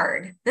it's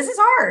hard. This is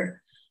hard.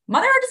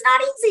 Motherhood is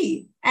not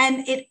easy.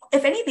 And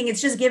if anything,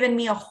 it's just given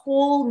me a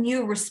whole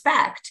new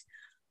respect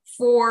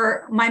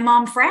for my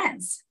mom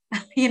friends,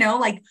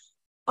 like,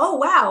 oh,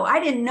 wow,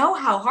 I didn't know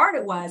how hard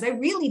it was. I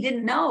really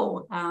didn't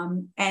know.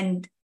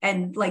 And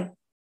like,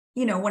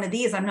 one of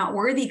these, I'm not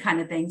worthy kind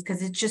of things,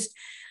 because it's just,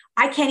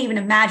 I can't even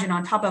imagine,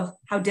 on top of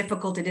how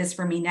difficult it is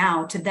for me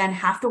now, to then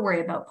have to worry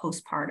about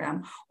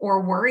postpartum,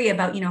 or worry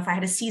about, if I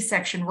had a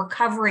C-section,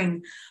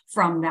 recovering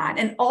from that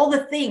and all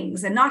the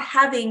things, and not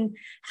having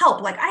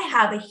help. Like, I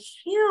have a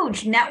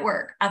huge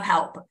network of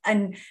help,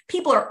 and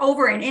people are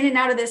over and in and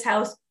out of this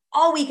house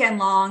all weekend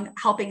long,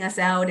 helping us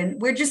out.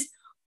 And we're just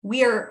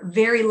we are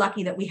very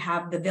lucky that we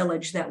have the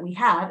village that we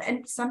have.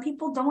 And some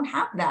people don't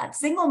have that.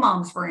 Single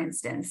moms, for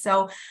instance.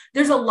 So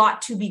there's a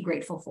lot to be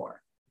grateful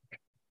for.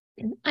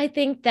 I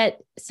think that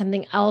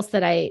something else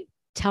that I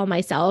tell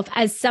myself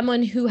as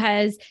someone who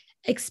has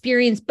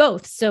experienced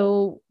both.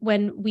 So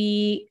when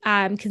we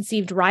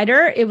conceived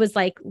Ryder, it was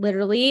like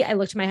literally I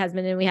looked at my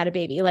husband and we had a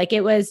baby. Like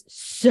it was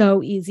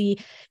so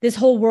easy. This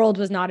whole world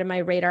was not in my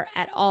radar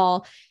at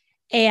all.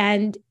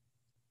 And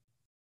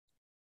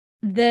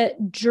the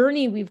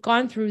journey we've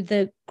gone through,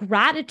 the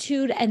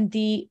gratitude and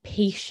the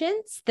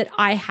patience that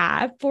I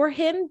have for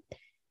him,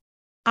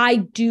 I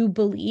do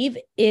believe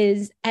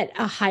is at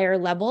a higher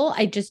level.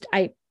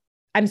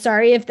 I'm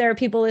sorry if there are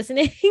people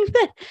listening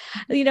that,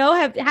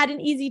 have had an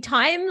easy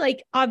time.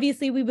 Like,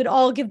 obviously we would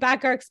all give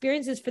back our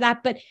experiences for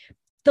that, but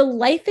the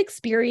life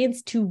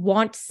experience to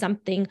want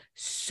something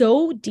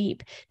so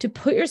deep, to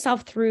put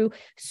yourself through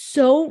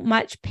so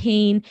much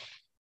pain,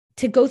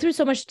 to go through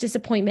so much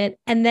disappointment,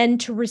 and then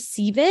to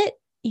receive it,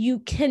 you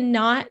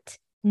cannot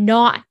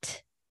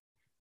not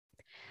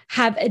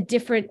have a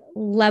different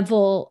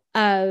level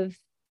of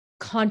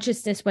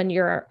consciousness when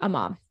you're a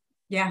mom.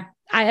 Yeah.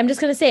 I'm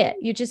just going to say it.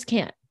 You just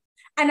can't.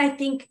 And I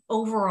think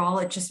overall,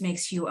 it just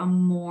makes you a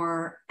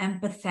more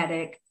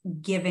empathetic,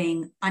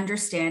 giving,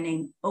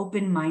 understanding,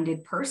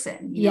 open-minded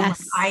person.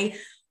 Yes. I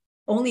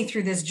only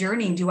through this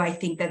journey do I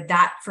think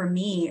that for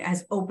me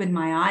has opened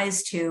my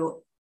eyes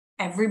to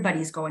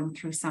everybody's going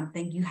through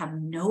something. You have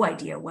no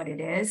idea what it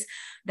is.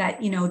 That,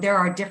 there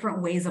are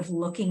different ways of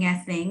looking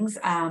at things.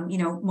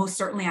 Most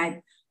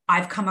certainly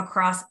I've come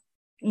across,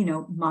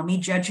 mommy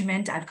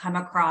judgment. I've come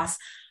across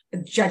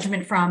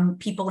judgment from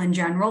people in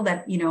general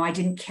that, I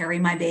didn't carry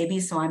my baby,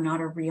 so I'm not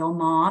a real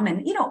mom,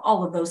 and,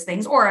 all of those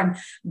things. Or I'm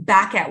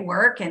back at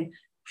work, and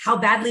how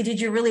badly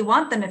did you really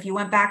want them if you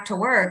went back to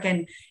work?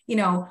 And,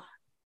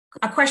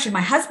 a question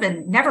my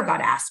husband never got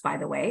asked, by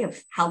the way,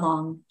 of how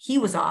long he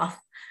was off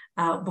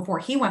before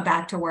he went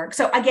back to work.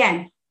 So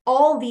again,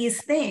 all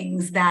these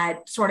things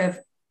that sort of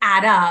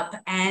add up.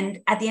 And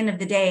at the end of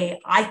the day,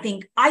 I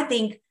think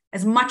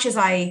as much as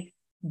I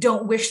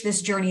don't wish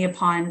this journey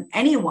upon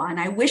anyone,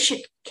 I wish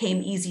it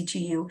came easy to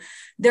you,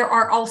 there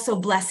are also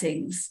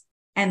blessings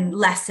and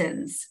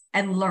lessons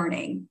and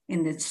learning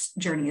in this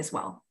journey as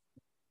well.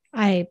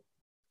 I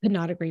could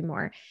not agree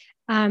more.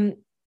 A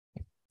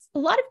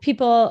lot of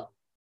people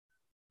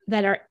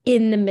that are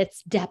in the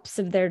depths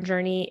of their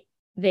journey,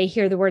 they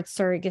hear the word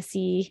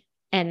surrogacy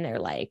and they're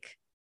like,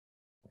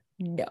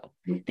 no,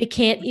 they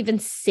can't even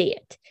say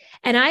it.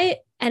 And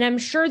I'm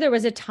sure there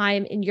was a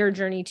time in your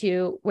journey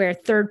too, where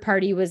third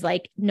party was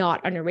like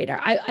not on your radar.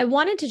 I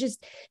wanted to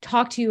just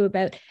talk to you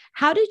about,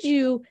 how did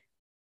you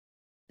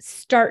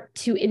start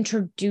to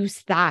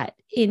introduce that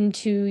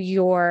into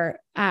your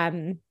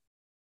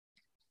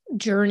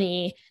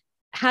journey?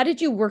 How did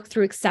you work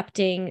through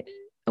accepting,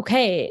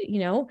 okay,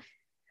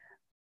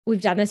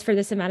 we've done this for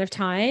this amount of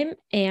time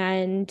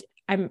and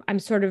I'm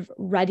sort of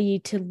ready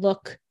to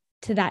look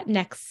to that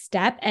next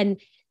step?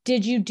 And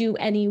did you do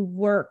any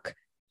work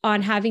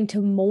on having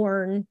to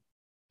mourn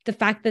the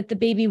fact that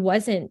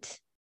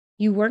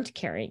you weren't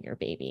carrying your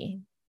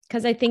baby?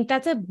 Because I think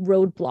that's a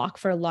roadblock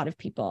for a lot of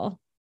people.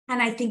 And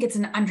I think it's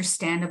an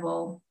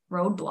understandable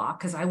roadblock,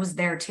 because I was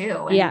there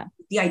too. And yeah.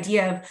 The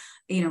idea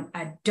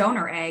of,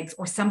 donor eggs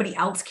or somebody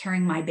else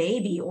carrying my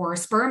baby, or a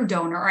sperm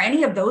donor, or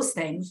any of those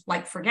things,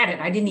 like, forget it.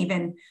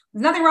 There's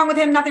nothing wrong with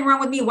him, nothing wrong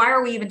with me. Why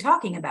are we even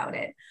talking about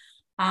it?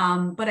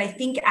 But I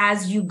think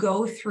as you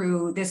go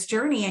through this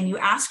journey and you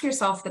ask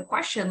yourself the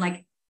question,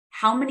 like,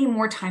 how many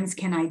more times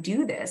can I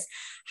do this?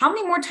 How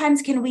many more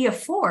times can we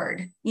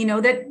afford?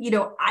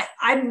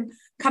 I'm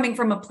coming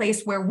from a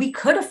place where we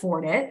could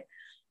afford it,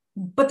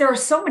 but there are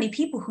so many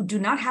people who do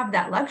not have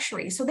that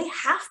luxury. So they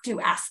have to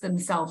ask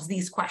themselves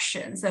these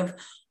questions of,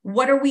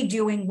 what are we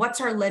doing?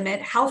 What's our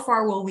limit? How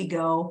far will we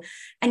go?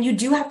 And you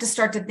do have to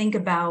start to think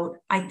about,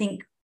 I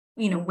think,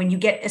 when you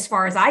get as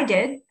far as I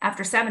did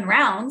after 7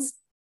 rounds,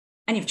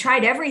 and you've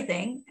tried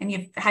everything and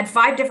you've had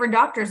 5 different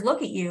doctors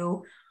look at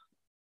you,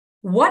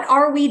 what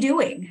are we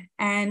doing?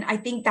 And I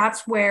think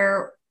that's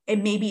where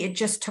it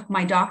just took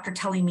my doctor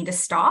telling me to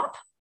stop,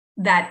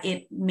 that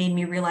it made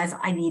me realize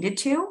I needed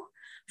to,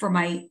 for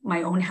my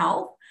own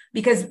health.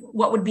 Because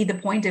what would be the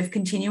point of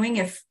continuing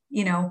if,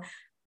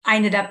 I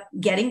ended up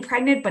getting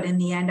pregnant, but in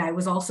the end I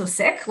was also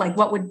sick? Like,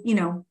 what would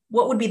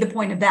be the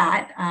point of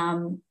that?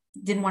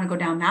 Didn't want to go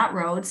down that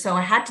road. So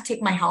I had to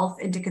take my health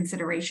into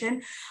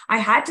consideration. I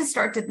had to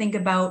start to think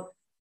about,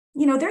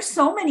 there's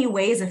so many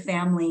ways a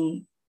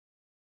family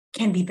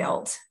can be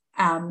built.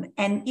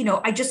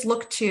 I just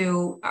looked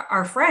to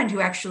our friend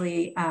who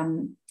actually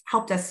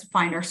helped us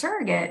find our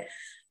surrogate.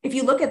 If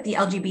you look at the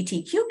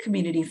LGBTQ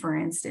community, for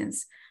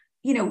instance,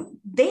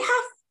 they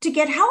have to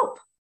get help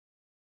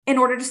in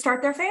order to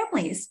start their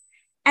families.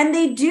 And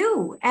they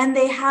do. And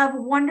they have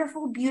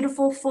wonderful,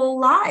 beautiful, full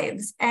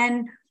lives.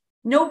 And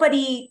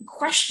nobody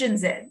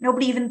questions it.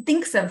 Nobody even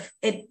thinks of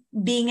it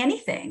being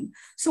anything.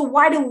 So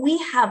why do we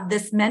have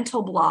this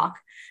mental block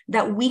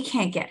that we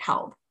can't get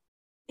help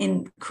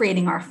in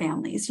creating our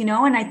families?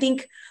 And I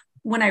think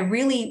when I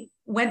really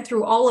went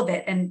through all of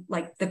it. And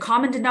like the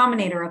common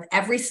denominator of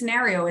every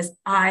scenario is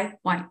I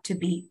want to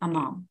be a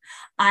mom.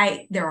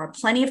 There are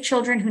plenty of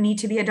children who need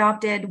to be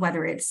adopted,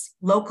 whether it's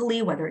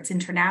locally, whether it's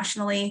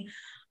internationally.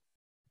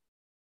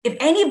 If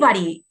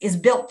anybody is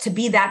built to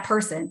be that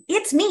person,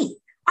 it's me.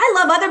 I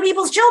love other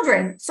people's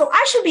children. So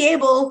I should be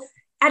able,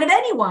 out of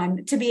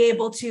anyone, to be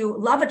able to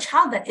love a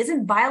child that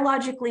isn't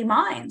biologically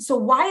mine. So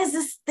why is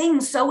this thing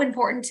so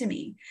important to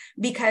me?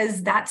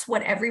 Because that's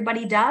what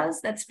everybody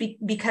does. That's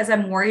because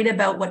I'm worried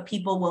about what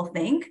people will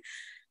think.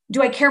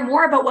 Do I care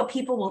more about what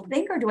people will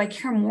think, or do I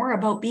care more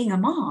about being a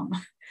mom?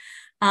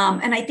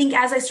 And I think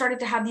as I started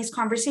to have these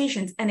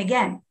conversations, and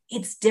again,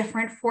 it's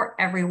different for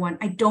everyone.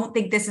 I don't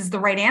think this is the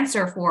right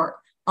answer for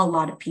a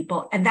lot of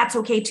people, and that's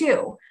okay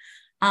too.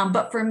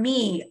 But for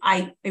me,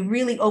 I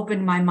really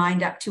opened my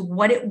mind up to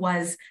what it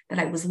was that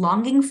I was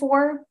longing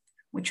for,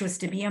 which was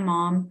to be a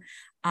mom,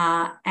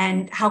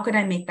 and how could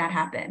I make that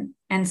happen?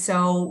 And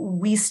so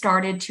we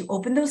started to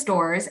open those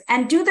doors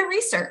and do the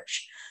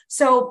research.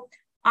 So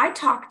I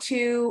talked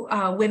to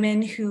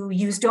women who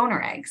use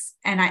donor eggs,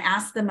 and I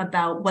asked them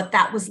about what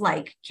that was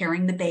like,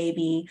 carrying the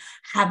baby,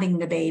 having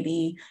the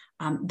baby,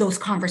 those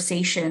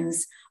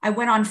conversations. I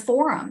went on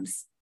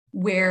forums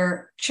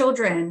where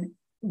children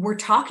were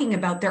talking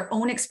about their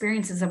own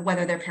experiences of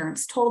whether their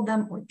parents told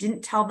them or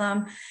didn't tell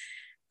them.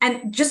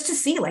 And just to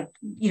see, like,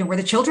 were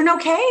the children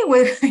okay?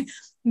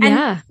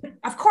 And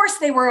of course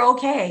they were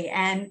okay.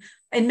 And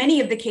in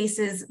many of the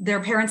cases, their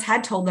parents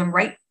had told them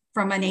right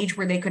from an age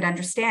where they could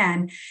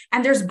understand.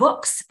 And there's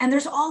books and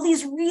there's all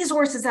these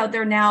resources out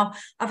there now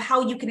of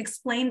how you can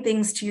explain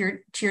things to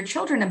your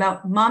children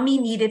about mommy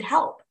needed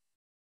help.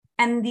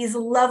 And these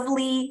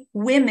lovely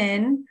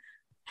women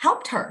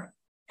helped her.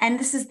 And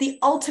this is the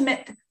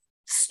ultimate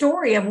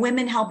story of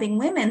women helping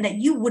women that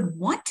you would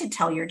want to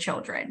tell your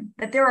children,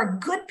 that there are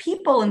good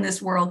people in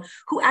this world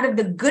who, out of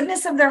the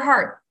goodness of their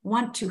heart,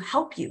 want to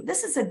help you.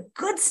 This is a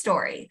good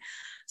story.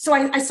 So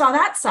I saw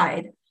that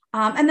side.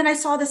 And then I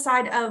saw the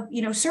side of,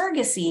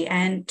 surrogacy,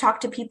 and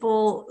talked to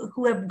people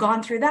who have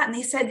gone through that. And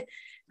they said,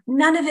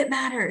 none of it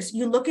matters.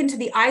 You look into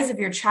the eyes of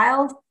your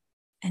child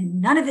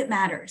and none of it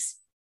matters,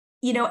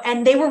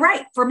 and they were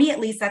right. For me, at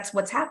least, that's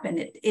what's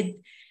happened.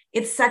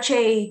 It's such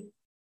a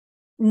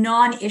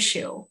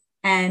non-issue.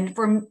 And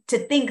to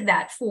think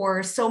that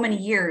for so many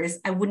years,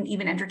 I wouldn't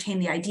even entertain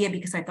the idea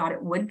because I thought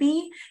it would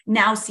be,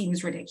 now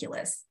seems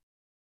ridiculous.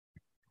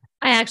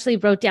 I actually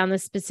wrote down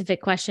this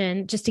specific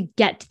question just to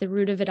get to the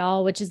root of it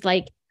all, which is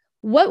like,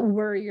 what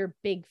were your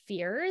big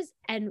fears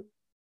and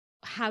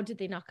how did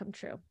they not come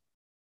true?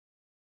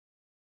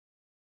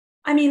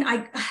 I mean,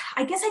 I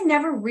guess I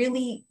never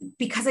really,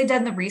 because I'd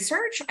done the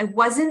research, I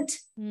wasn't,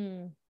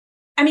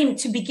 I mean,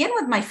 to begin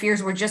with, my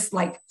fears were just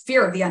like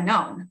fear of the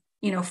unknown.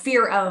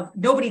 Fear of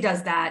nobody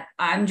does that.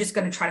 I'm just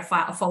going to try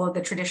to follow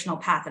the traditional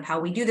path of how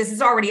we do this. It's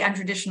already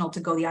untraditional to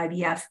go the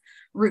IVF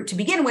route to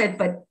begin with,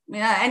 but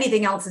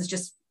anything else is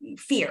just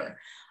fear.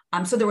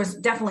 So there was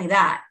definitely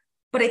that.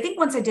 But I think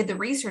once I did the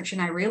research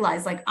and I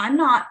realized, like,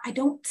 I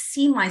don't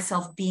see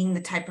myself being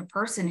the type of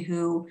person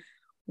who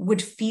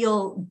would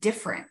feel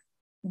different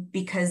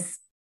because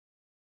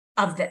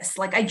of this.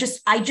 Like, I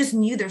just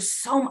knew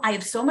I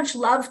have so much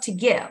love to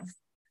give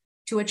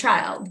to a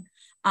child.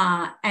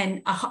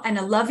 And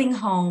a loving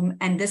home,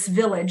 and this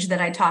village that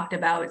I talked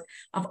about,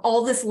 of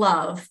all this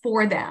love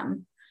for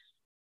them.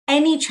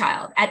 Any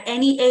child at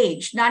any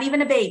age, not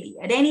even a baby,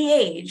 at any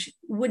age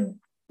would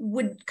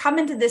come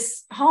into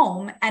this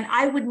home, and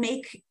I would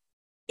make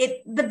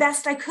it the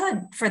best I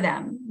could for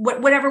them,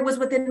 whatever was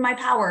within my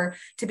power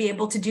to be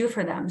able to do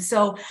for them.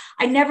 So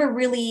I never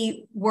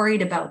really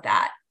worried about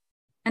that.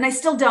 And I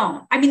still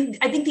don't. I mean,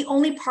 I think the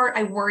only part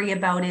I worry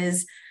about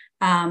is,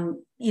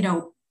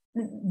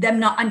 them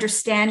not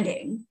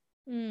understanding,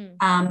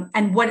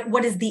 and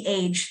what is the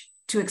age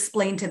to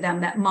explain to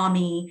them that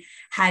mommy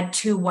had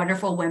two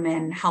wonderful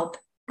women help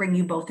bring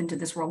you both into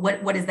this world.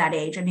 What is that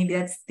age? And maybe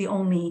that's the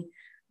only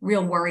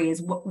real worry,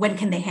 is when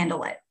can they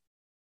handle it?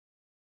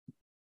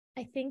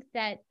 I think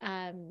that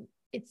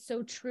it's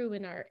so true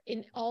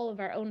in all of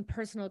our own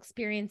personal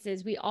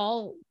experiences. We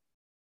all,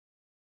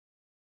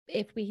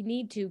 if we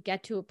need to,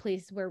 get to a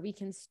place where we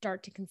can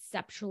start to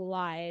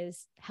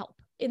conceptualize help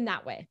in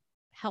that way.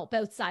 Help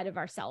outside of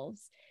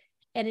ourselves.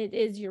 And it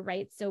is, you're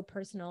right, so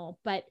personal.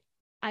 But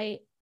my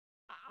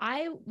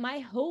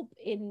hope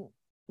in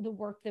the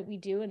work that we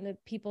do and the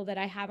people that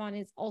I have on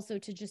is also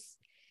to just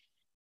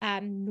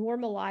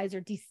normalize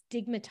or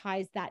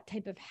destigmatize that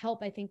type of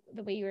help. I think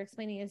the way you were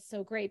explaining is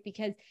so great,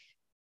 because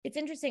it's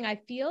interesting.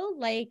 I feel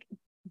like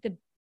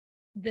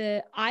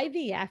the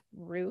IVF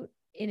route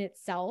in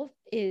itself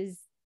is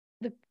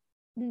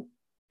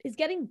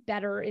getting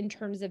better in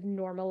terms of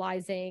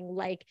normalizing,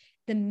 like,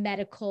 the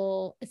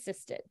medical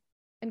assistant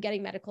and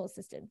getting medical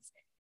assistance.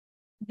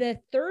 The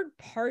third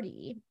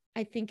party,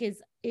 I think,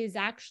 is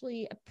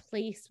actually a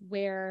place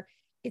where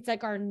it's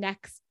like our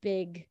next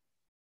big,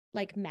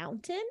 like,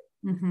 mountain,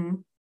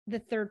 the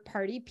third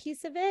party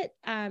piece of it.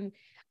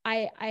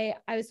 I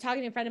was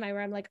talking to a friend of mine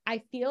where I'm like,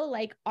 I feel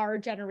like our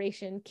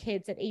generation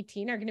kids at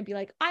 18 are going to be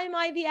like, I'm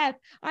IVF,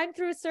 I'm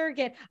through a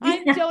surrogate,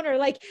 I'm donor.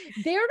 Like,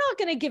 they're not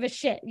going to give a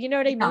shit. You know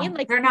what I mean?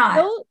 Like, they're not.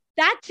 No,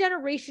 that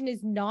generation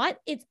is not.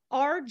 It's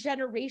our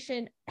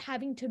generation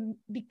having to,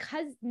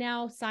 because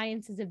now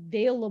science is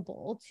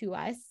available to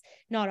us,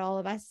 not all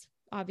of us,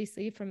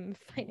 obviously, from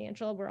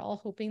financial, we're all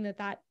hoping that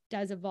that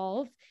does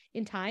evolve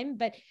in time,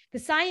 but the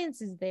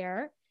science is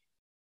there.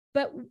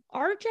 But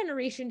our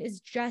generation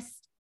is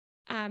just,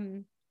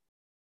 I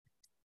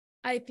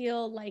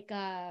feel like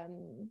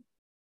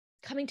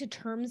coming to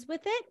terms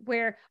with it,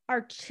 where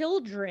our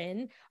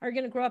children are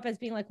going to grow up as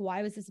being like,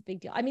 why was this a big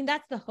deal? I mean,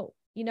 that's the hope,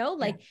 you know,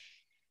 like,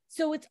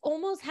 so it's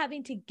almost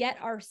having to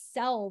get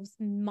ourselves,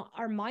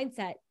 our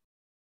mindset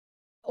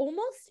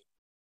almost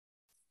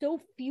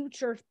so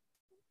future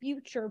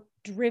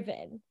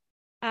driven,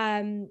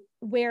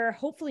 where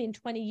hopefully in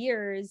 20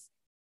 years,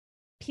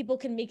 people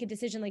can make a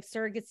decision like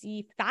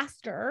surrogacy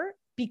faster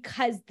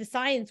because the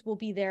science will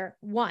be there.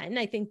 One,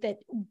 I think that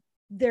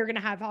they're going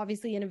to have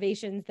obviously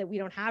innovations that we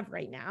don't have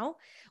right now.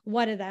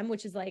 One of them,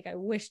 which is like, I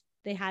wish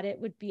they had it,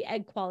 would be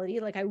egg quality.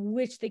 Like, I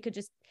wish they could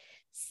just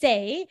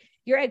say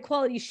your egg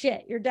quality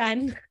shit, you're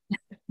done.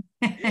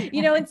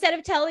 You know, instead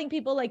of telling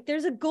people like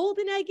there's a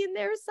golden egg in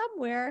there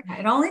somewhere.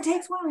 It only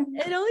takes one.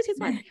 It only takes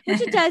one,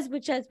 which it does,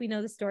 which, as we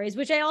know the stories,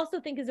 which I also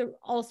think is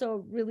also a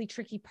really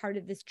tricky part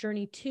of this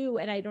journey too.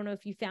 And I don't know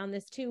if you found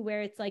this too,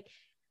 where it's like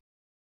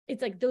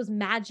those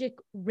magic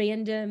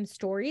random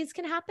stories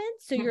can happen.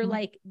 So you're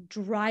like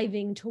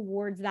driving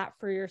towards that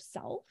for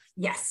yourself.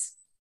 Yes.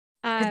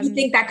 If you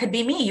think that could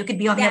be me, you could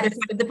be on the other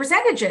side of the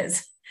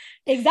percentages.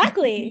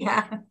 Exactly.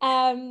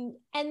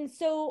 And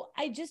so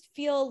I just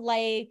feel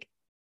like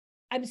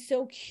I'm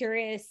so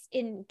curious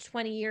in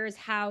 20 years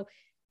how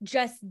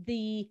just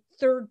the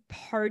third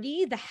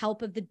party, the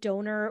help of the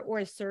donor or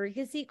a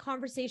surrogacy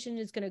conversation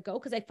is going to go,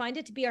 because I find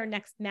it to be our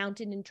next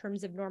mountain in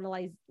terms of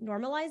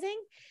normalizing.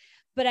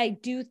 But I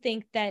do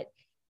think that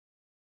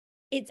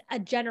it's a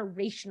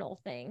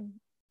generational thing.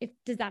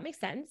 Does that make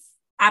sense?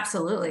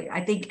 Absolutely.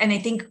 I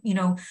think, you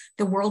know,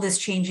 the world is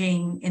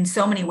changing in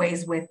so many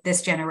ways with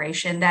this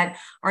generation that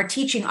are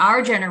teaching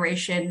our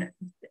generation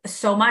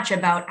so much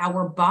about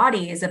our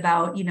bodies,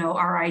 about, you know,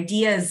 our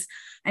ideas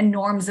and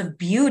norms of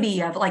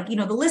beauty, of like, you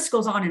know, the list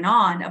goes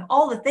on of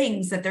all the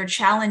things that they're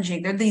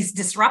challenging. They're these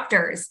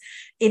disruptors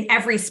in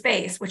every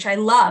space, which I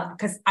love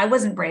because I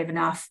wasn't brave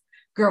enough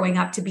growing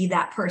up to be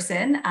that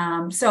person.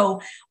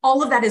 So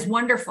all of that is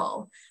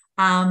wonderful.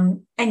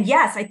 And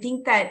yes, I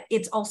think that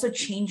it's also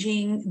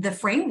changing the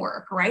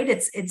framework, right?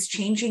 It's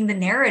changing the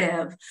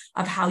narrative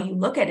of how you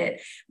look at it.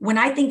 When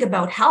I think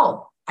about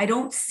help, I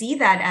don't see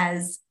that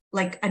as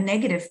like a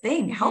negative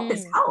thing. Help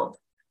is help,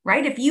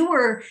 right? If you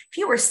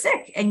were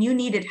sick and you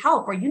needed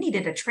help, or you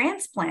needed a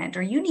transplant,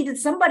 or you needed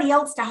somebody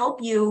else to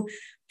help you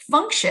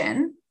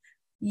function,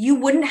 you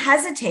wouldn't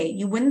hesitate.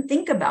 You wouldn't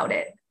think about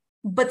it.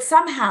 But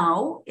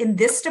somehow in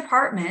this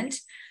department,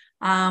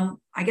 I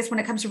guess when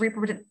it comes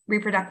to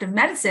reproductive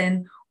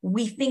medicine,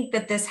 we think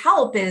that this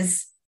help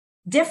is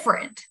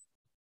different,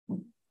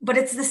 but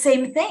it's the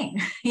same thing,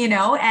 you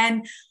know?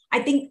 And I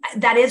think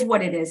that is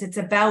what it is. It's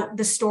about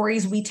the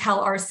stories we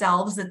tell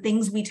ourselves, the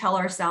things we tell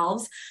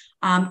ourselves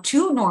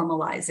to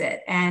normalize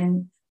it.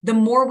 And the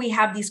more we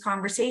have these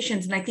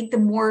conversations, and I think the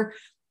more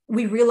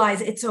we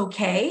realize it's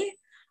okay,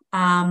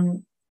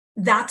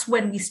 that's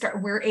when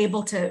we're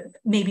able to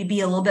maybe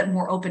be a little bit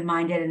more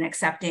open-minded and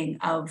accepting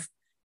of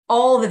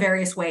all the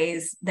various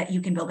ways that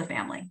you can build a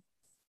family.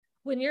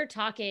 When you're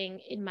talking,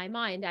 in my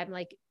mind, I'm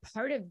like,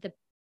 part of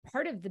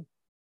the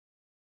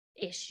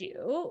issue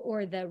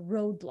or the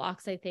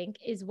roadblocks, I think,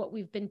 is what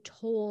we've been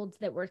told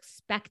that we're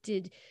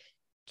expected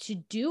to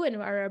do and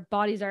our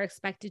bodies are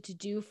expected to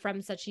do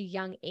from such a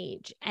young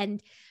age.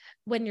 And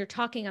when you're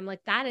talking, I'm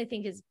like, that I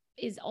think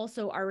is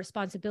also our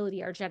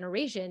responsibility, our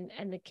generation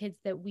and the kids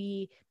that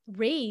we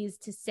raise,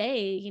 to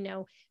say, you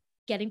know,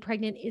 getting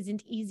pregnant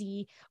isn't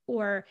easy,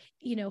 or,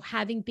 you know,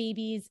 having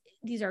babies,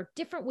 these are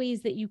different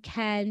ways that you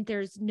can,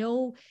 there's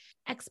no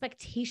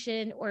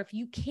expectation, or if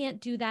you can't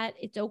do that,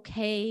 it's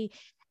okay.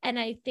 And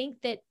I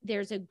think that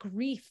there's a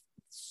grief,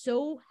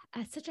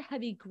 such a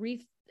heavy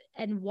grief,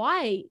 and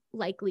why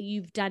likely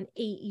you've done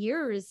 8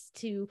 years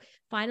to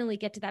finally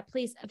get to that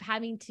place of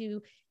having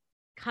to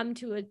come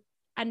to a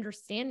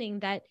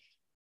understanding that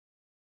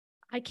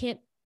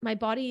my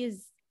body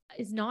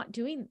is not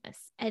doing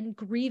this, and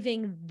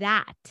grieving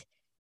that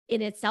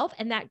in itself.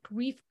 And that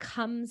grief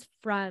comes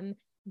from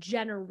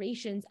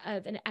generations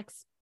of an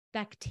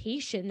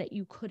expectation that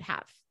you could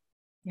have.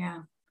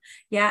 Yeah.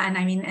 And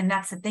I mean, and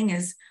that's the thing,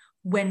 is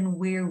when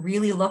we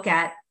really look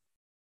at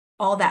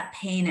all that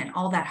pain and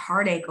all that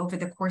heartache over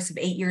the course of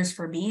 8 years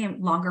for me,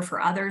 and longer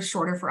for others,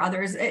 shorter for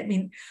others. I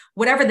mean,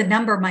 whatever the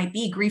number might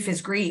be, grief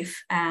is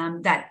grief.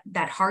 That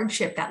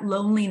hardship, that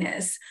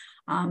loneliness,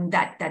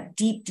 that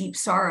deep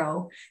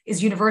sorrow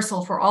is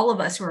universal for all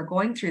of us who are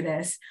going through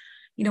this.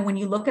 You know, when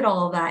you look at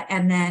all of that,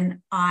 and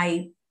then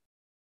I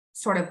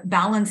sort of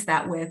balance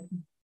that with,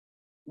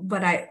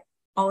 but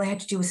all I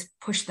had to do was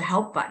push the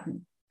help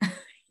button,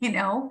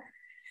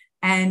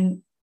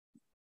 and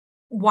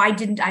why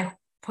didn't I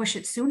push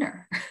it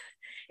sooner?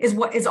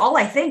 is all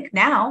I think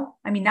now.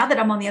 I mean, now that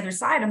I'm on the other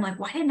side, I'm like,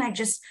 why didn't I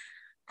just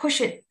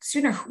push it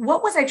sooner?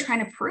 What was I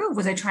trying to prove?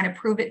 Was I trying to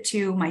prove it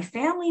to my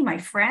family, my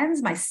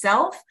friends,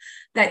 myself,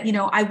 that,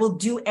 I will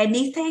do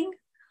anything?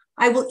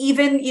 I will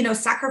even,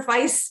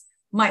 sacrifice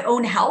my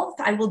own health.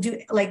 I will do,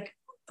 like,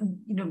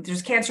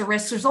 there's cancer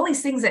risks. There's all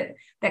these things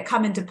that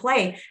come into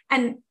play.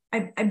 And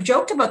I've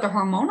joked about the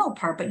hormonal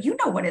part, but you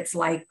know what it's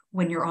like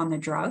when you're on the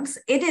drugs.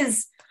 It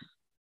is,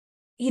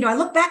 I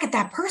look back at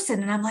that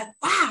person and I'm like,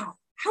 wow,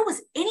 how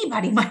was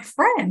anybody my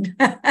friend?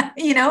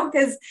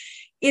 Because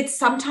it's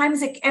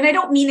sometimes, and I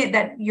don't mean it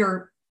that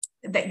you're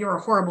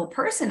a horrible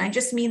person. I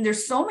just mean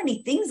there's so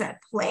many things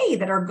at play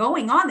that are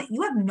going on that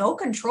you have no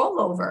control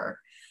over.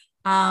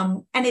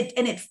 And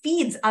it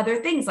feeds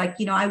other things. Like,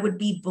 I would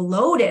be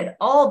bloated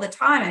all the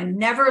time. I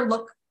never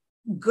look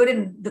good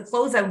in the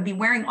clothes I would be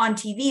wearing on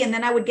TV. And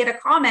then I would get a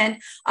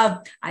comment of,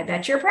 I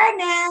bet you're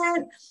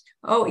pregnant.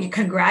 Oh,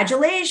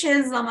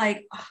 congratulations. And I'm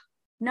like, oh,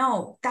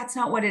 no, that's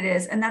not what it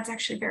is. And that's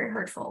actually very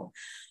hurtful.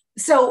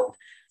 So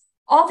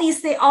all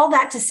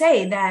that to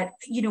say that,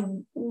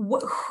 who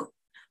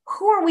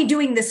are we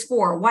doing this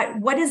for?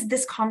 What is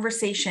this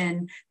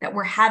conversation that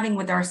we're having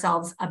with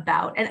ourselves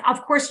about? And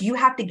of course, you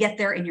have to get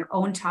there in your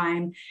own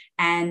time,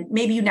 and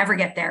maybe you never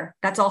get there.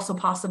 That's also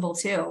possible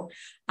too.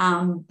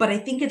 But I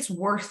think it's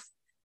worth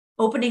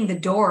opening the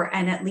door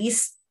and at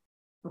least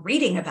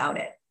reading about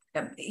it,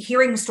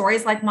 hearing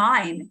stories like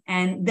mine,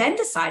 and then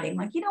deciding,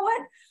 like, you know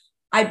what?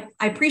 I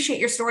appreciate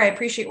your story. I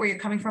appreciate where you're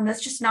coming from.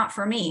 That's just not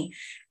for me.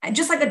 And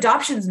just like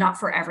adoption's not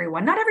for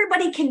everyone. Not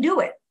everybody can do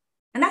it.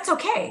 And that's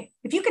okay.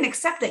 If you can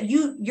accept that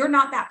you're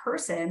not that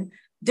person,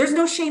 there's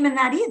no shame in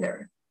that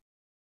either.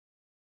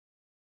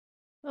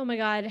 Oh my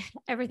God.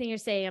 Everything you're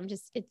saying,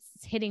 it's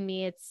hitting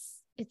me.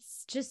 It's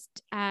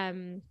just,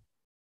 I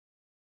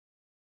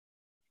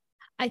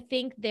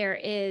think there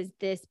is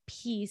this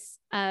piece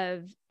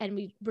of, and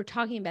we were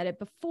talking about it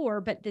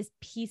before, but this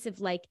piece of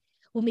like,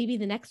 well, maybe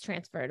the next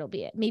transfer, it'll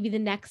be it. Maybe the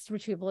next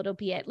retrieval, it'll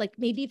be it. Like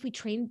maybe if we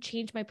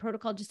change my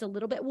protocol just a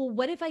little bit, well,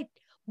 what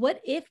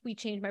if we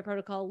change my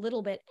protocol a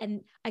little bit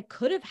and I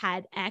could have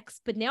had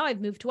X, but now I've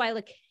moved to Y.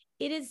 Like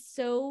it is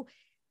so,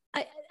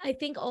 I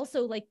think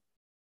also like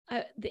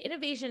the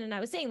innovation, and I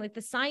was saying like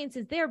the science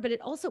is there, but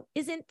it also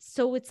isn't.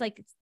 So it's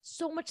like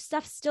so much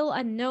stuff still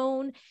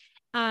unknown.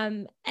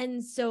 And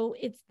so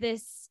it's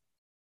this,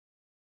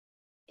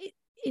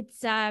 it's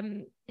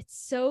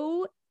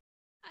so,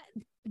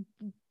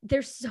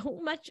 there's so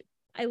much.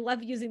 I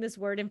love using this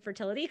word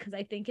infertility because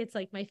I think it's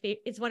like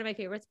it's one of my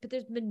favorites, but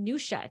there's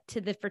minutia to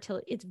the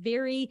fertility. It's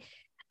very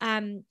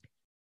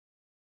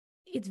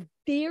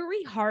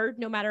hard,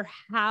 no matter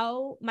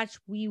how much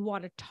we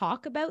want to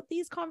talk about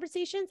these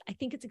conversations. I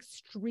think it's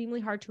extremely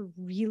hard to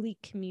really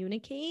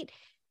communicate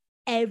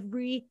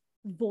every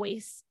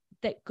voice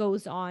that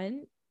goes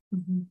on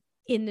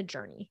in the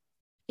journey.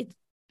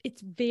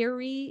 It's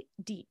very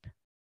deep.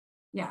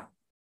 Yeah.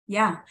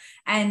 Yeah.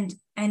 And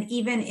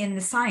even in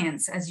the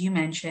science, as you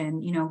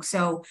mentioned,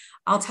 so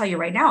I'll tell you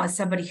right now, as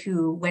somebody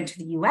who went to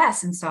the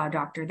US and saw a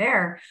doctor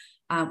there,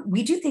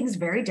 we do things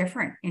very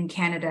different in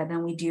Canada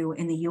than we do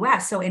in the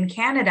US. So in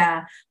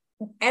Canada,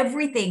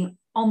 everything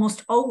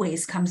almost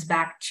always comes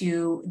back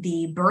to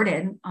the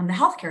burden on the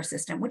healthcare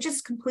system, which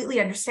is completely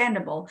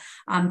understandable,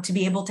 to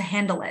be able to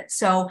handle it.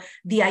 So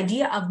the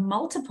idea of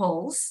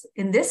multiples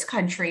in this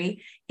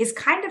country is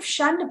kind of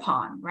shunned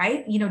upon,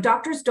 right?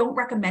 Doctors don't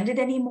recommend it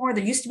anymore.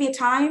 There used to be a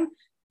time,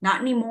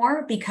 not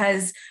anymore,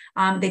 because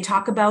they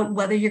talk about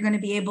whether you're going to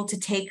be able to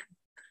take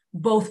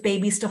both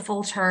babies to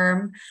full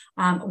term.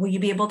 Will you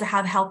be able to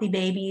have healthy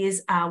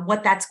babies?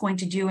 What that's going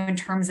to do in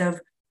terms of,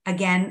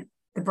 again,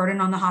 the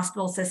burden on the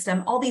hospital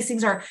system. All these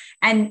things are,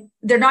 and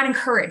they're not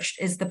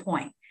encouraged, is the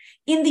point.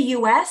 In the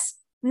US,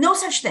 no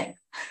such thing.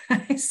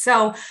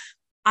 So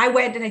I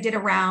went and I did a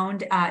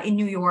round in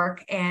New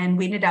York, and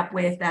we ended up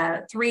with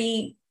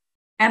 3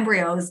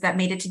 embryos that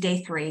made it to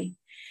day 3.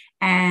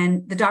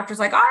 And the doctor's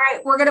like, all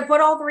right, we're going to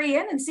put all 3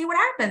 in and see what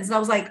happens. And I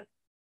was like,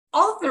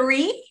 all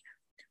 3?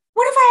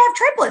 What if I have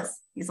triplets?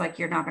 He's like,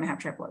 you're not going to have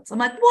triplets. I'm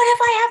like, what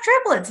if I have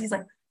triplets? He's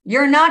like,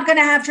 you're not going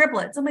to have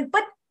triplets. I'm like,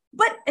 but,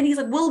 and he's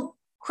like, we'll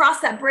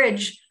cross that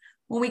bridge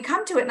when we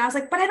come to it. And I was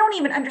like, but I don't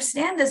even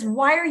understand this.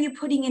 Why are you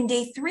putting in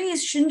day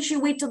 3s? Shouldn't you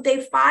wait till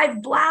day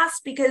 5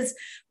 blast? Because,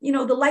 the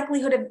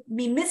likelihood of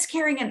me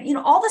miscarrying and,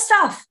 all the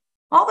stuff,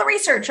 all the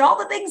research, all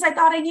the things I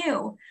thought I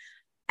knew.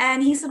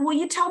 And he said, well,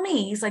 you tell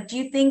me. He's like, do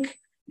you think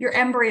your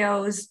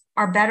embryos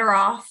are better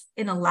off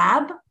in a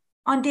lab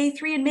on day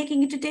 3 and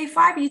making it to day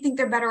 5? Or you think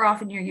they're better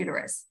off in your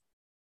uterus?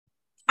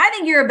 I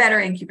think you're a better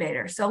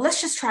incubator. So let's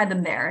just try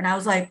them there. And I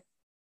was like,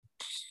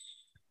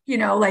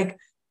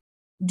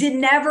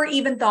 never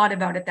even thought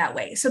about it that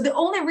way. So the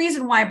only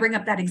reason why I bring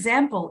up that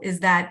example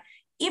is that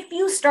if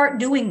you start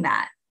doing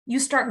that, you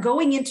start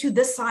going into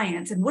the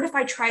science and what if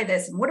I try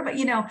this? And what if I,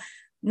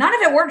 none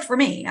of it worked for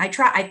me. I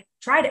tried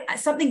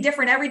something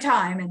different every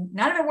time and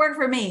none of it worked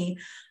for me.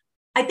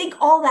 I think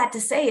all that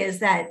to say is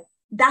that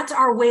that's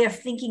our way of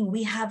thinking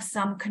we have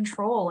some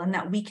control and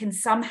that we can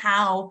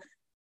somehow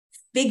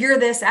figure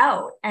this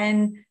out.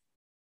 And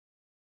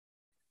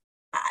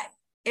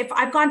if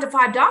I've gone to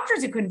 5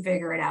 doctors who couldn't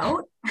figure it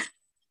out.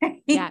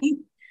 Yeah.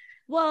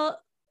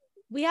 Well,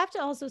 we have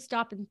to also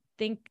stop and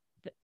think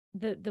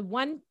the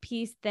one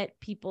piece that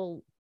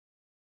people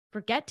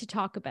forget to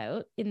talk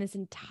about in this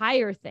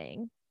entire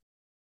thing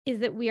is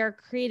that we are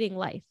creating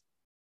life.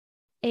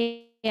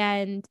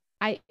 And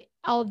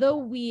although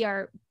we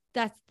are,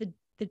 that's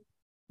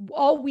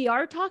all we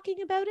are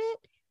talking about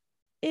it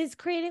is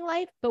creating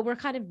life, but we're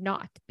kind of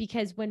not,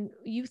 because when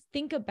you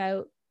think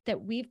about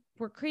that, we're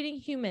creating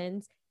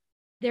humans,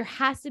 there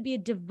has to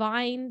be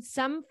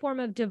some form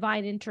of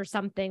divine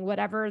something,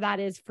 whatever that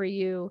is for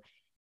you,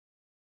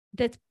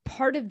 that's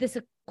part of this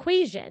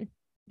equation.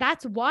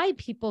 That's why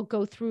people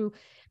go through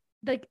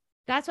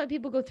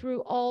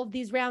all of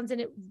these rounds and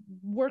it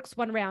works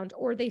one round,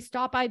 or they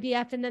stop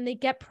IVF and then they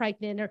get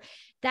pregnant. Or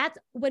that's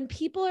when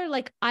people are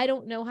like, I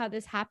don't know how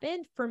this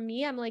happened. For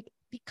me, I'm like,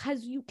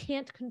 because you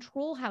can't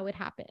control how it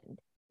happened.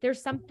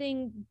 There's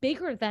something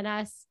bigger than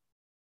us.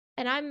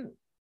 And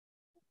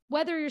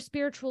whether you're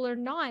spiritual or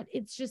not,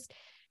 it's just,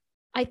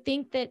 I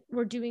think that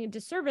we're doing a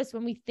disservice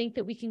when we think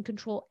that we can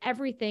control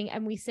everything.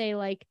 And we say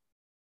like,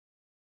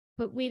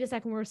 but wait a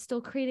second, we're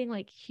still creating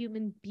like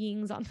human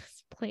beings on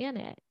this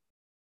planet.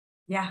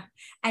 Yeah.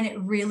 And it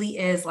really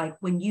is like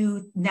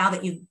now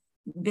that you've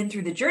been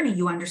through the journey,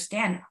 you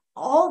understand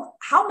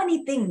how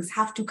many things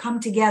have to come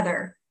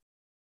together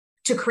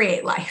to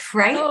create life,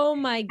 right? Oh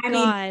my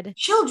God. Mean,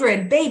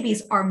 children,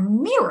 babies are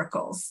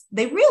miracles.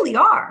 They really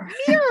are.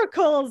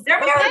 Miracles. They're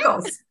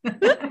miracles.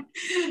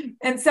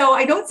 And so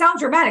I don't sound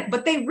dramatic,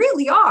 but they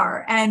really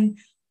are. And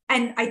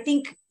I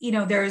think,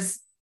 there's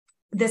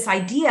this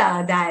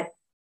idea that,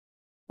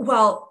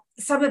 well,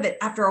 some of it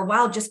after a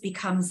while just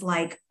becomes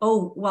like,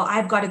 oh, well,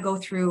 I've got to go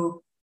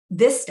through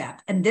this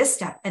step and this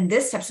step and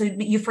this step. So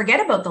you forget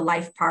about the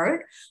life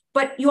part,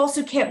 but you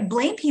also can't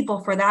blame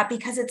people for that,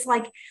 because it's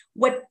like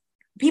what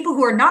people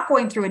who are not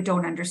going through it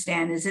don't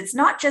understand is it's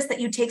not just that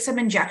you take some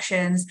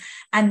injections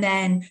and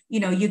then,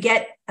 you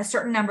get a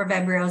certain number of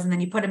embryos and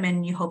then you put them in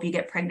and you hope you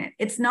get pregnant.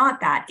 It's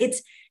not that.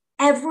 It's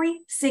every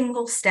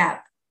single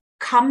step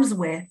comes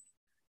with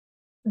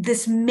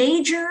this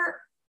major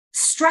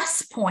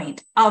stress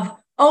point of,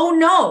 oh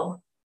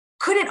no,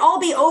 could it all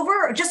be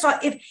over? Just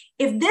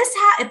if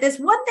this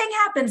one thing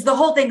happens, the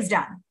whole thing's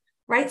done,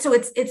 right? So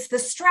it's the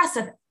stress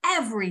of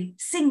every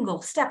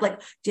single step.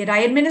 Like, did I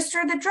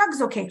administer the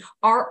drugs? Okay.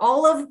 Are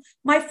all of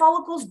my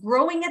follicles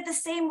growing at the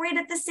same rate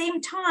at the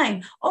same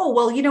time? Oh,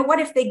 well, you know what?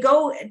 If they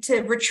go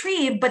to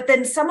retrieve, but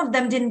then some of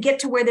them didn't get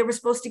to where they were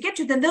supposed to get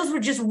to, then those were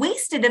just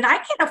wasted. And I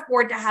can't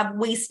afford to have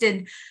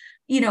wasted,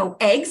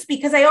 eggs,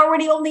 because I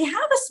already only have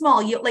a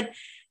small, like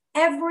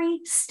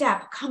every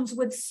step comes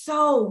with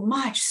so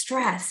much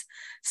stress.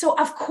 So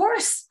of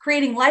course,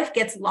 creating life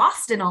gets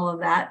lost in all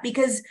of that,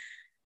 because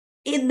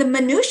in the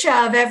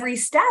minutia of every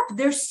step,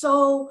 there's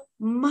so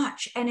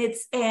much,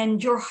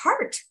 and your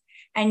heart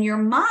and your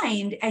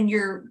mind and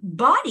your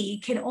body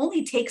can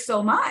only take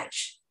so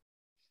much.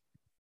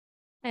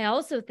 I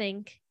also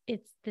think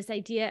it's this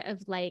idea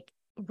of like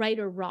right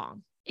or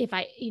wrong. If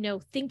I,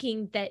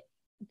 thinking that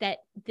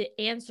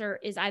the answer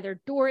is either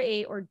door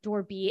A or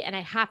door B, and I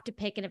have to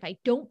pick. And if I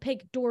don't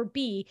pick door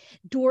B,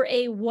 door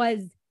A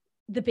was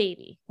the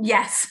baby.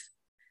 Yes.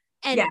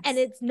 And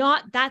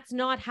that's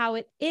not how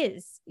it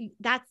is.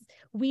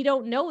 We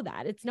don't know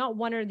that. It's not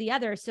one or the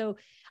other. So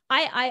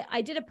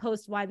I did a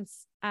post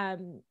once.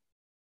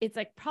 It's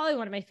like probably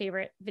one of my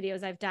favorite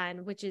videos I've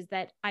done, which is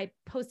that I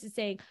posted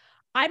saying,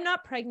 I'm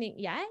not pregnant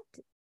yet,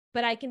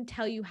 but I can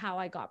tell you how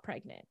I got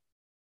pregnant.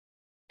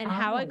 And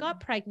how I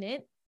got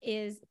pregnant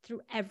is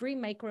through every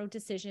micro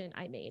decision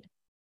I made.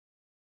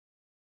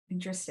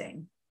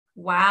 Interesting.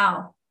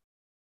 Wow.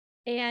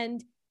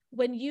 And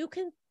when you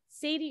can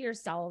say to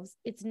yourselves,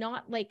 it's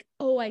not like,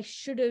 oh, I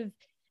should have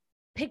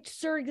picked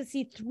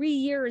surrogacy 3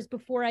 years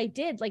before I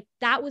did. Like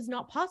that was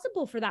not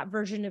possible for that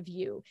version of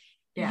you.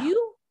 Yeah.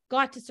 You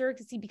got to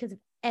surrogacy because of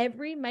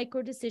every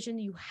micro decision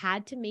you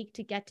had to make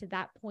to get to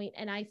that point.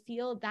 And I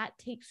feel that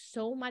takes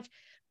so much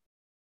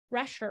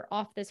pressure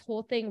off this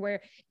whole thing where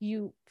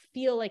you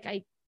feel like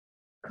I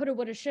coulda,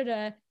 woulda,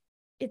 shoulda.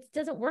 It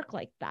doesn't work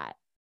like that.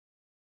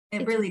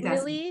 It really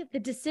doesn't. Really, the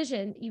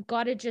decision, you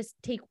got to just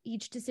take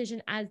each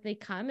decision as they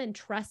come and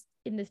trust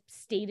in the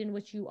state in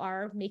which you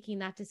are making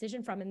that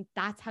decision from. And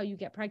that's how you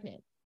get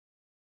pregnant.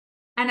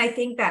 And I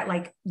think that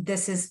like,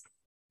 this is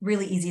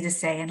really easy to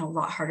say and a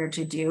lot harder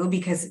to do,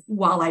 because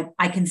while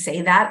I can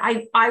say that,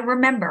 I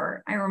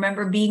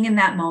remember being in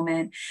that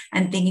moment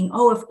and thinking,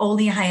 oh, if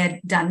only I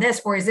had done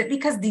this, or is it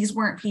because these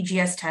weren't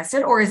PGS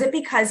tested? Or is it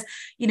because,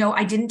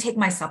 I didn't take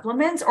my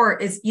supplements? Or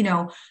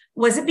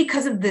was it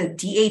because of the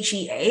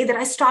DHEA that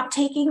I stopped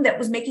taking that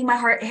was making my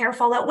hair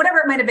fall out? Whatever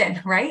it might've been,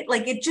 right?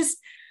 Like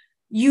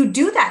you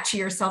do that to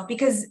yourself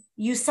because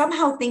you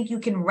somehow think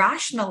you can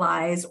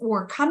rationalize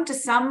or come to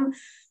some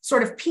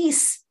sort of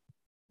peace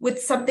with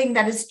something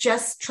that is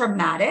just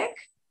traumatic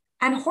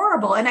and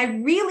horrible. And I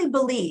really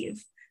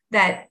believe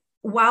that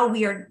while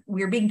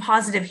we're being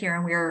positive here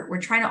and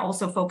we're trying to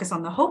also focus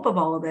on the hope of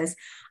all of this,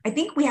 I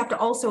think we have to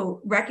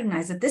also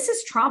recognize that this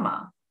is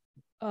trauma.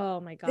 Oh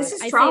my God. This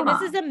is I trauma.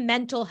 say this is a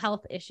mental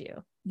health issue.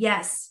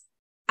 Yes,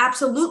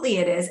 absolutely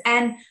it is.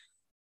 And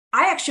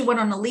I actually went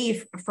on a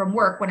leave from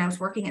work when I was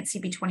working at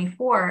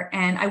CP24,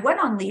 and I went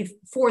on leave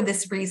for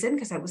this reason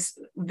because I was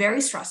very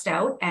stressed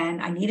out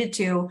and I needed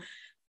to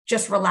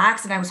just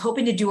relax. And I was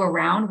hoping to do a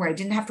round where I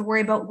didn't have to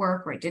worry about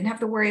work, or I didn't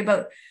have to worry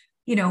about,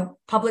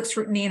 public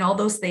scrutiny and all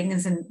those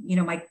things. And,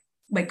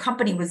 my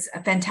company was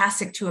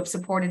fantastic to have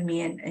supported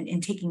me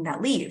in taking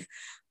that leave.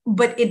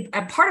 But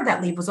a part of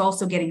that leave was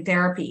also getting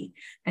therapy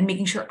and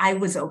making sure I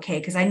was okay,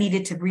 because I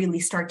needed to really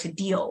start to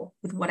deal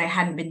with what I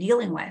hadn't been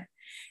dealing with.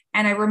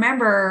 And I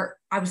remember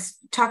I was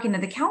talking to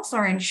the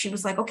counselor and she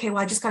was like, okay,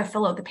 well, I just got to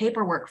fill out the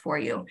paperwork for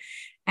you.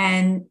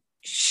 And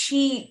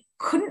she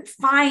couldn't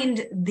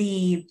find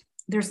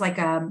there's like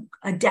a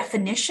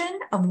definition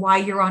of why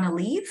you're on a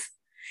leave.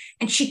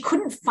 And she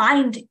couldn't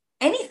find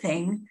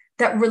anything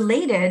that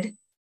related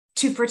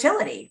to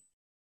fertility.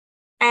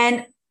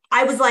 And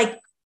I was like,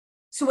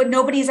 so what,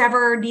 nobody's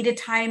ever needed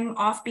time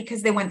off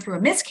because they went through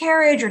a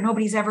miscarriage, or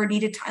nobody's ever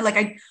needed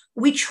time?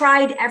 We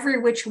tried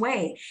every which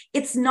way.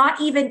 It's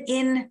not even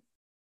in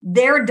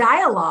their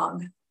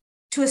dialogue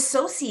to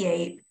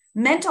associate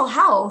mental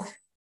health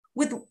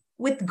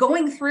with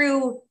going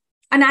through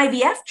an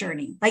IVF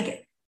journey.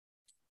 Like,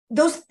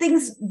 those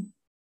things,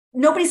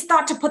 nobody's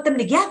thought to put them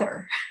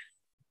together.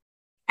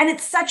 And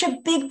it's such a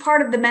big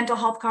part of the mental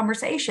health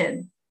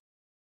conversation.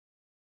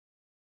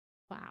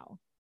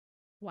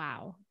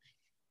 Wow.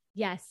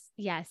 Yes.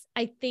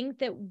 I think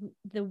that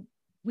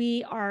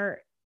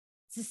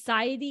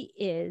society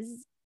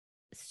is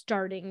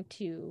starting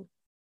to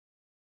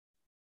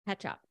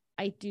catch up.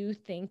 I do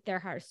think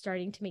they're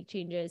starting to make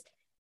changes.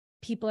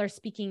 People are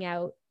speaking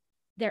out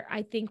there.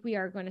 I think we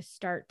are going to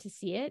start to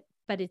see it,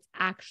 but it's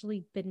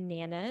actually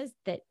bananas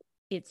that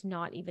it's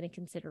not even a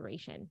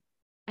consideration.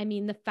 I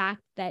mean, the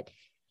fact that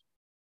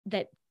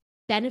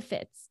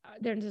benefits,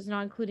 there's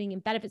not including in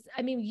benefits.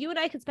 I mean, you and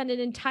I could spend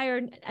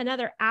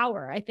another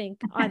hour, I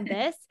think, on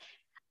this.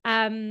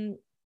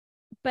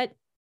 But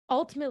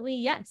ultimately,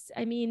 yes.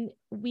 I mean,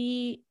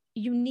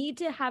 you need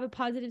to have a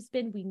positive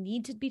spin. We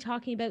need to be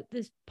talking about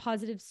this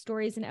positive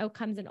stories and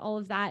outcomes and all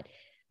of that.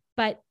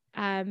 But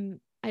I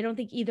don't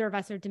think either of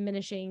us are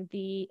diminishing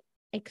the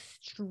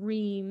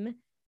extreme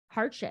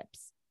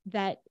hardships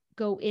that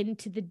go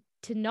into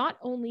to not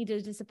only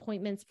the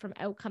disappointments from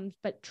outcomes,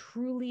 but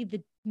truly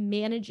the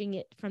managing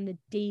it from the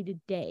day to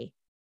day.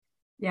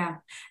 Yeah.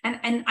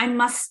 And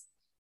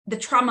the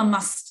trauma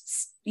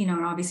must,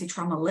 and obviously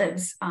trauma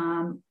lives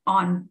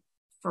on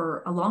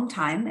for a long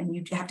time, and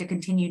you have to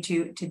continue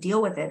to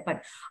deal with it.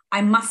 But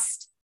I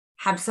must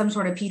have some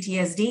sort of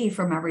PTSD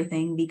from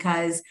everything,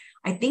 because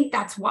I think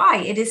that's why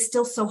it is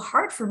still so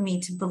hard for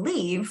me to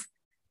believe.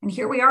 And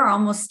here we are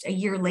almost a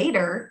year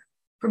later,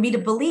 for me to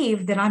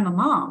believe that I'm a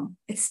mom.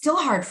 It's still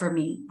hard for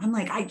me. I'm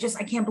like, I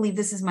can't believe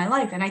this is my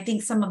life. And I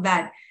think some of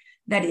that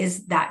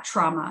is that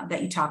trauma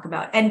that you talk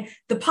about. And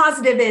the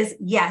positive is,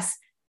 yes,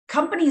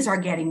 companies are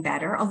getting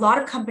better. A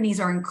lot of companies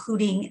are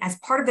including, as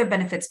part of their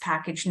benefits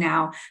package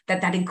now,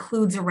 that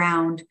includes a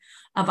round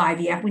of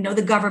IVF. We know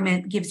the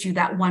government gives you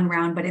that one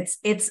round, but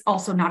it's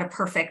also not a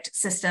perfect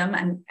system.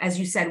 And as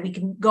you said, we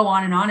can go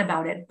on and on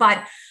about it.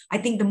 But I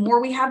think the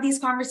more we have these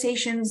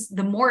conversations,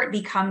 the more it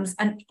becomes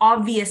an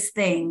obvious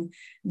thing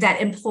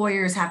that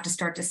employers have to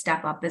start to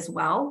step up as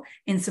well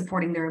in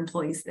supporting their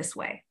employees this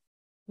way.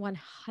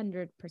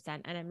 100%.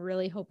 And I'm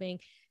really hoping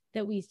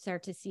that we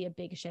start to see a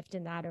big shift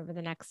in that over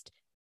the next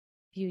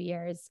few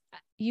years.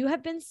 You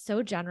have been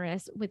so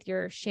generous with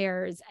your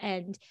shares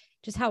and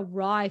just how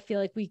raw. I feel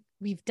like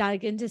we've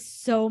dug into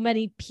so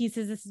many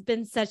pieces. This has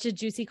been such a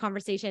juicy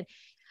conversation.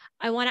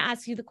 I want to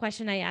ask you the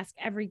question I ask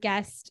every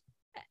guest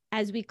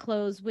as we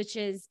close, which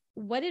is,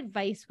 what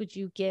advice would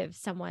you give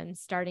someone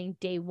starting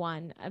day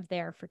one of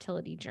their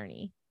fertility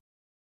journey?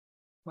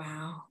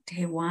 Wow.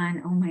 Day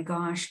one. Oh my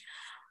gosh.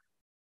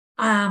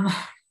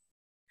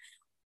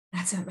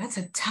 That's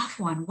a tough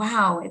one.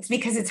 Wow. It's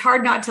because it's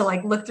hard not to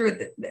look through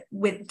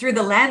through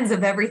the lens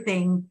of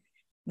everything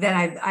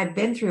that I've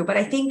been through. But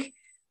I think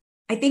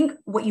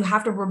what you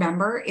have to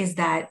remember is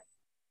that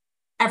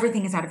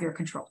everything is out of your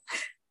control.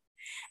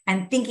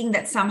 And thinking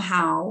that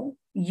somehow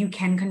you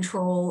can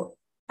control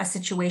a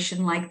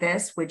situation like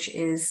this, which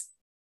is,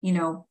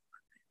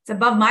 it's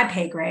above my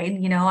pay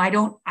grade. I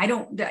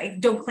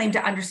don't claim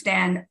to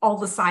understand all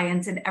the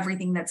science and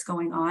everything that's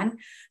going on.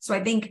 So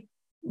I think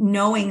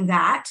knowing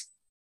that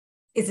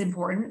is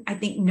important. I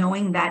think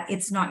knowing that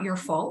it's not your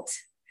fault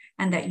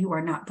and that you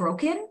are not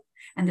broken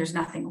and there's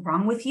nothing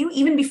wrong with you,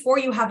 even before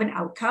you have an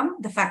outcome,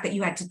 the fact that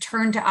you had to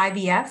turn to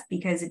IVF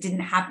because it didn't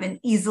happen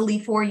easily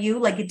for you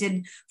like it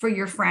did for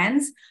your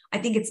friends. I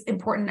think it's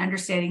important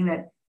understanding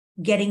that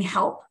getting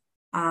help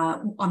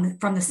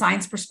from the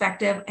science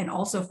perspective and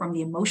also from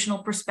the emotional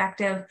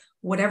perspective,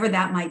 whatever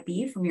that might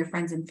be from your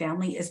friends and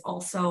family, is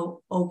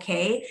also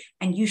okay.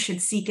 And you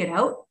should seek it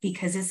out,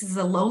 because this is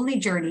a lonely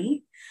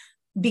journey,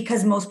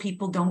 because most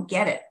people don't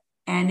get it.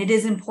 And it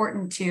is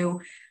important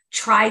to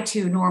try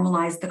to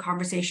normalize the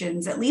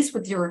conversations, at least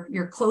with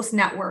your close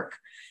network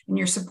and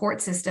your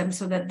support system,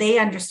 so that they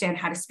understand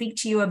how to speak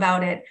to you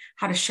about it,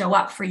 how to show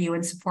up for you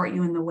and support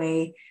you in the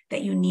way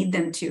that you need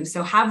them to.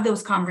 So have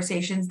those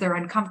conversations. They're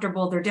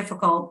uncomfortable, they're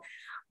difficult,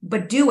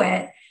 but do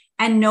it,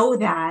 and know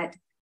that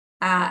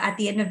at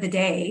the end of the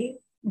day,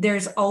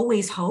 there's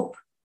always hope,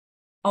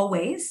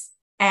 always.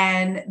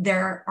 And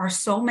there are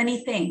so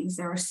many things,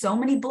 there are so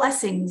many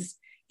blessings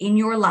in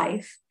your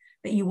life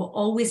that you will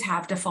always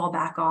have to fall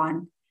back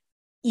on,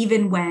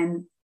 even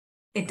when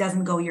it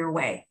doesn't go your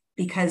way,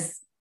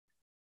 because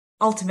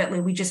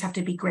ultimately we just have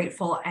to be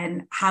grateful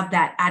and have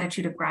that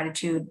attitude of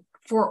gratitude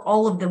for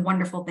all of the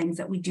wonderful things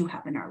that we do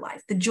have in our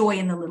life, the joy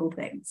in the little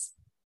things.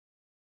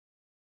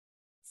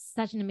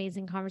 Such an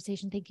amazing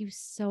conversation. Thank you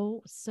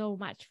so, so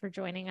much for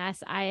joining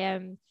us.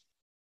 I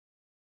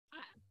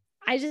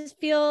just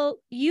feel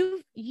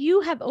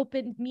you have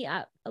opened me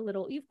up a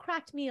little. You've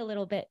cracked me a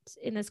little bit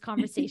in this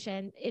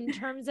conversation in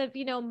terms of,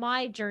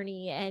 my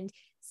journey and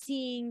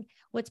seeing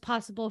what's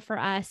possible for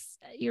us.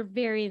 You're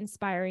very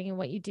inspiring in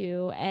what you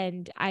do.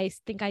 And I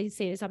think I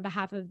say this on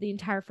behalf of the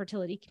entire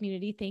fertility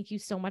community. Thank you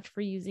so much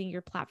for using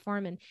your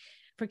platform and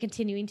for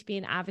continuing to be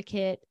an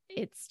advocate.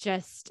 It's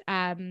just,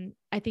 I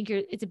think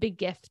it's a big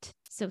gift.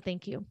 So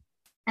thank you.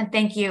 And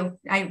thank you.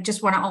 I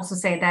just want to also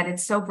say that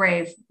it's so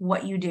brave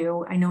what you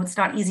do. I know it's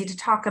not easy to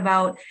talk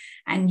about,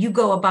 and you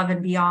go above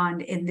and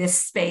beyond in this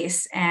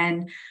space.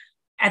 And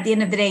at the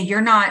end of the day,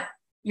 you're not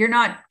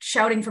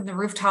shouting from the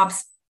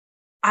rooftops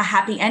a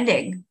happy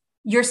ending.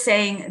 You're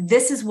saying,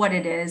 this is what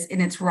it is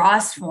in its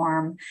rawest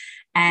form.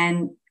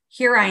 And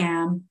here I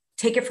am,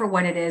 take it for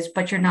what it is,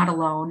 but you're not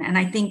alone. And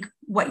I think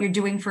what you're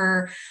doing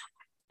for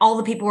all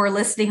the people who are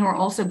listening, who are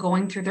also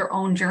going through their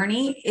own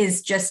journey,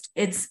 is just,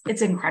 it's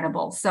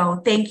incredible.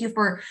 So thank you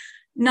for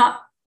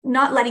not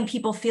letting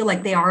people feel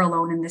like they are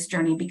alone in this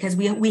journey, because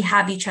we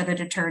have each other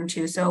to turn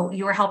to. So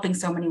you are helping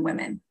so many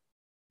women.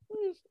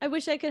 I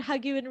wish I could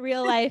hug you in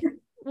real life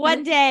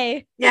one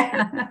day.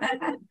 Yeah.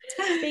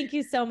 Thank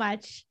you so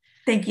much.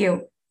 Thank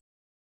you.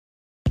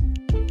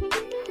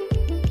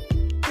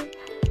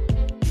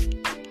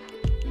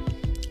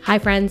 Hi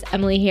friends,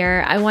 Emily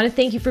here. I want to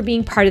thank you for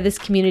being part of this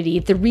community.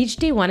 The reach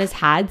Day One has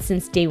had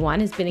since day one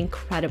has been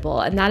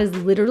incredible, and that is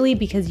literally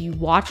because you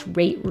watch,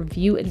 rate,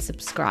 review, and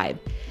subscribe.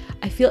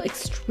 I feel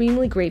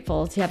extremely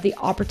grateful to have the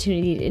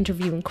opportunity to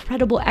interview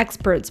incredible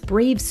experts,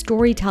 brave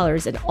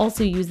storytellers, and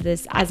also use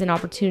this as an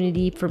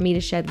opportunity for me to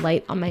shed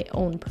light on my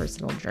own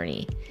personal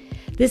journey.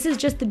 This is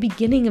just the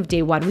beginning of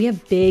day one. We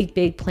have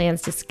big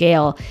plans to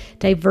scale,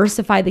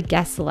 diversify the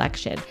guest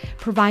selection,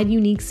 provide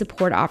unique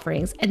support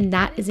offerings, and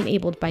that is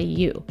enabled by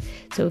you.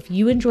 So if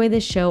you enjoy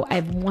this show, I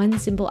have one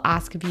simple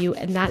ask of you,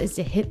 and that is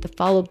to hit the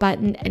follow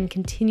button and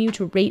continue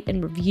to rate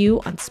and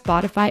review on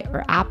Spotify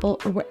or Apple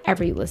or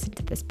wherever you listen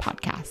to this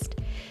podcast.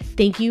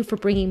 Thank you for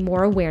bringing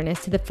more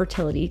awareness to the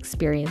fertility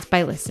experience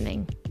by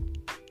listening.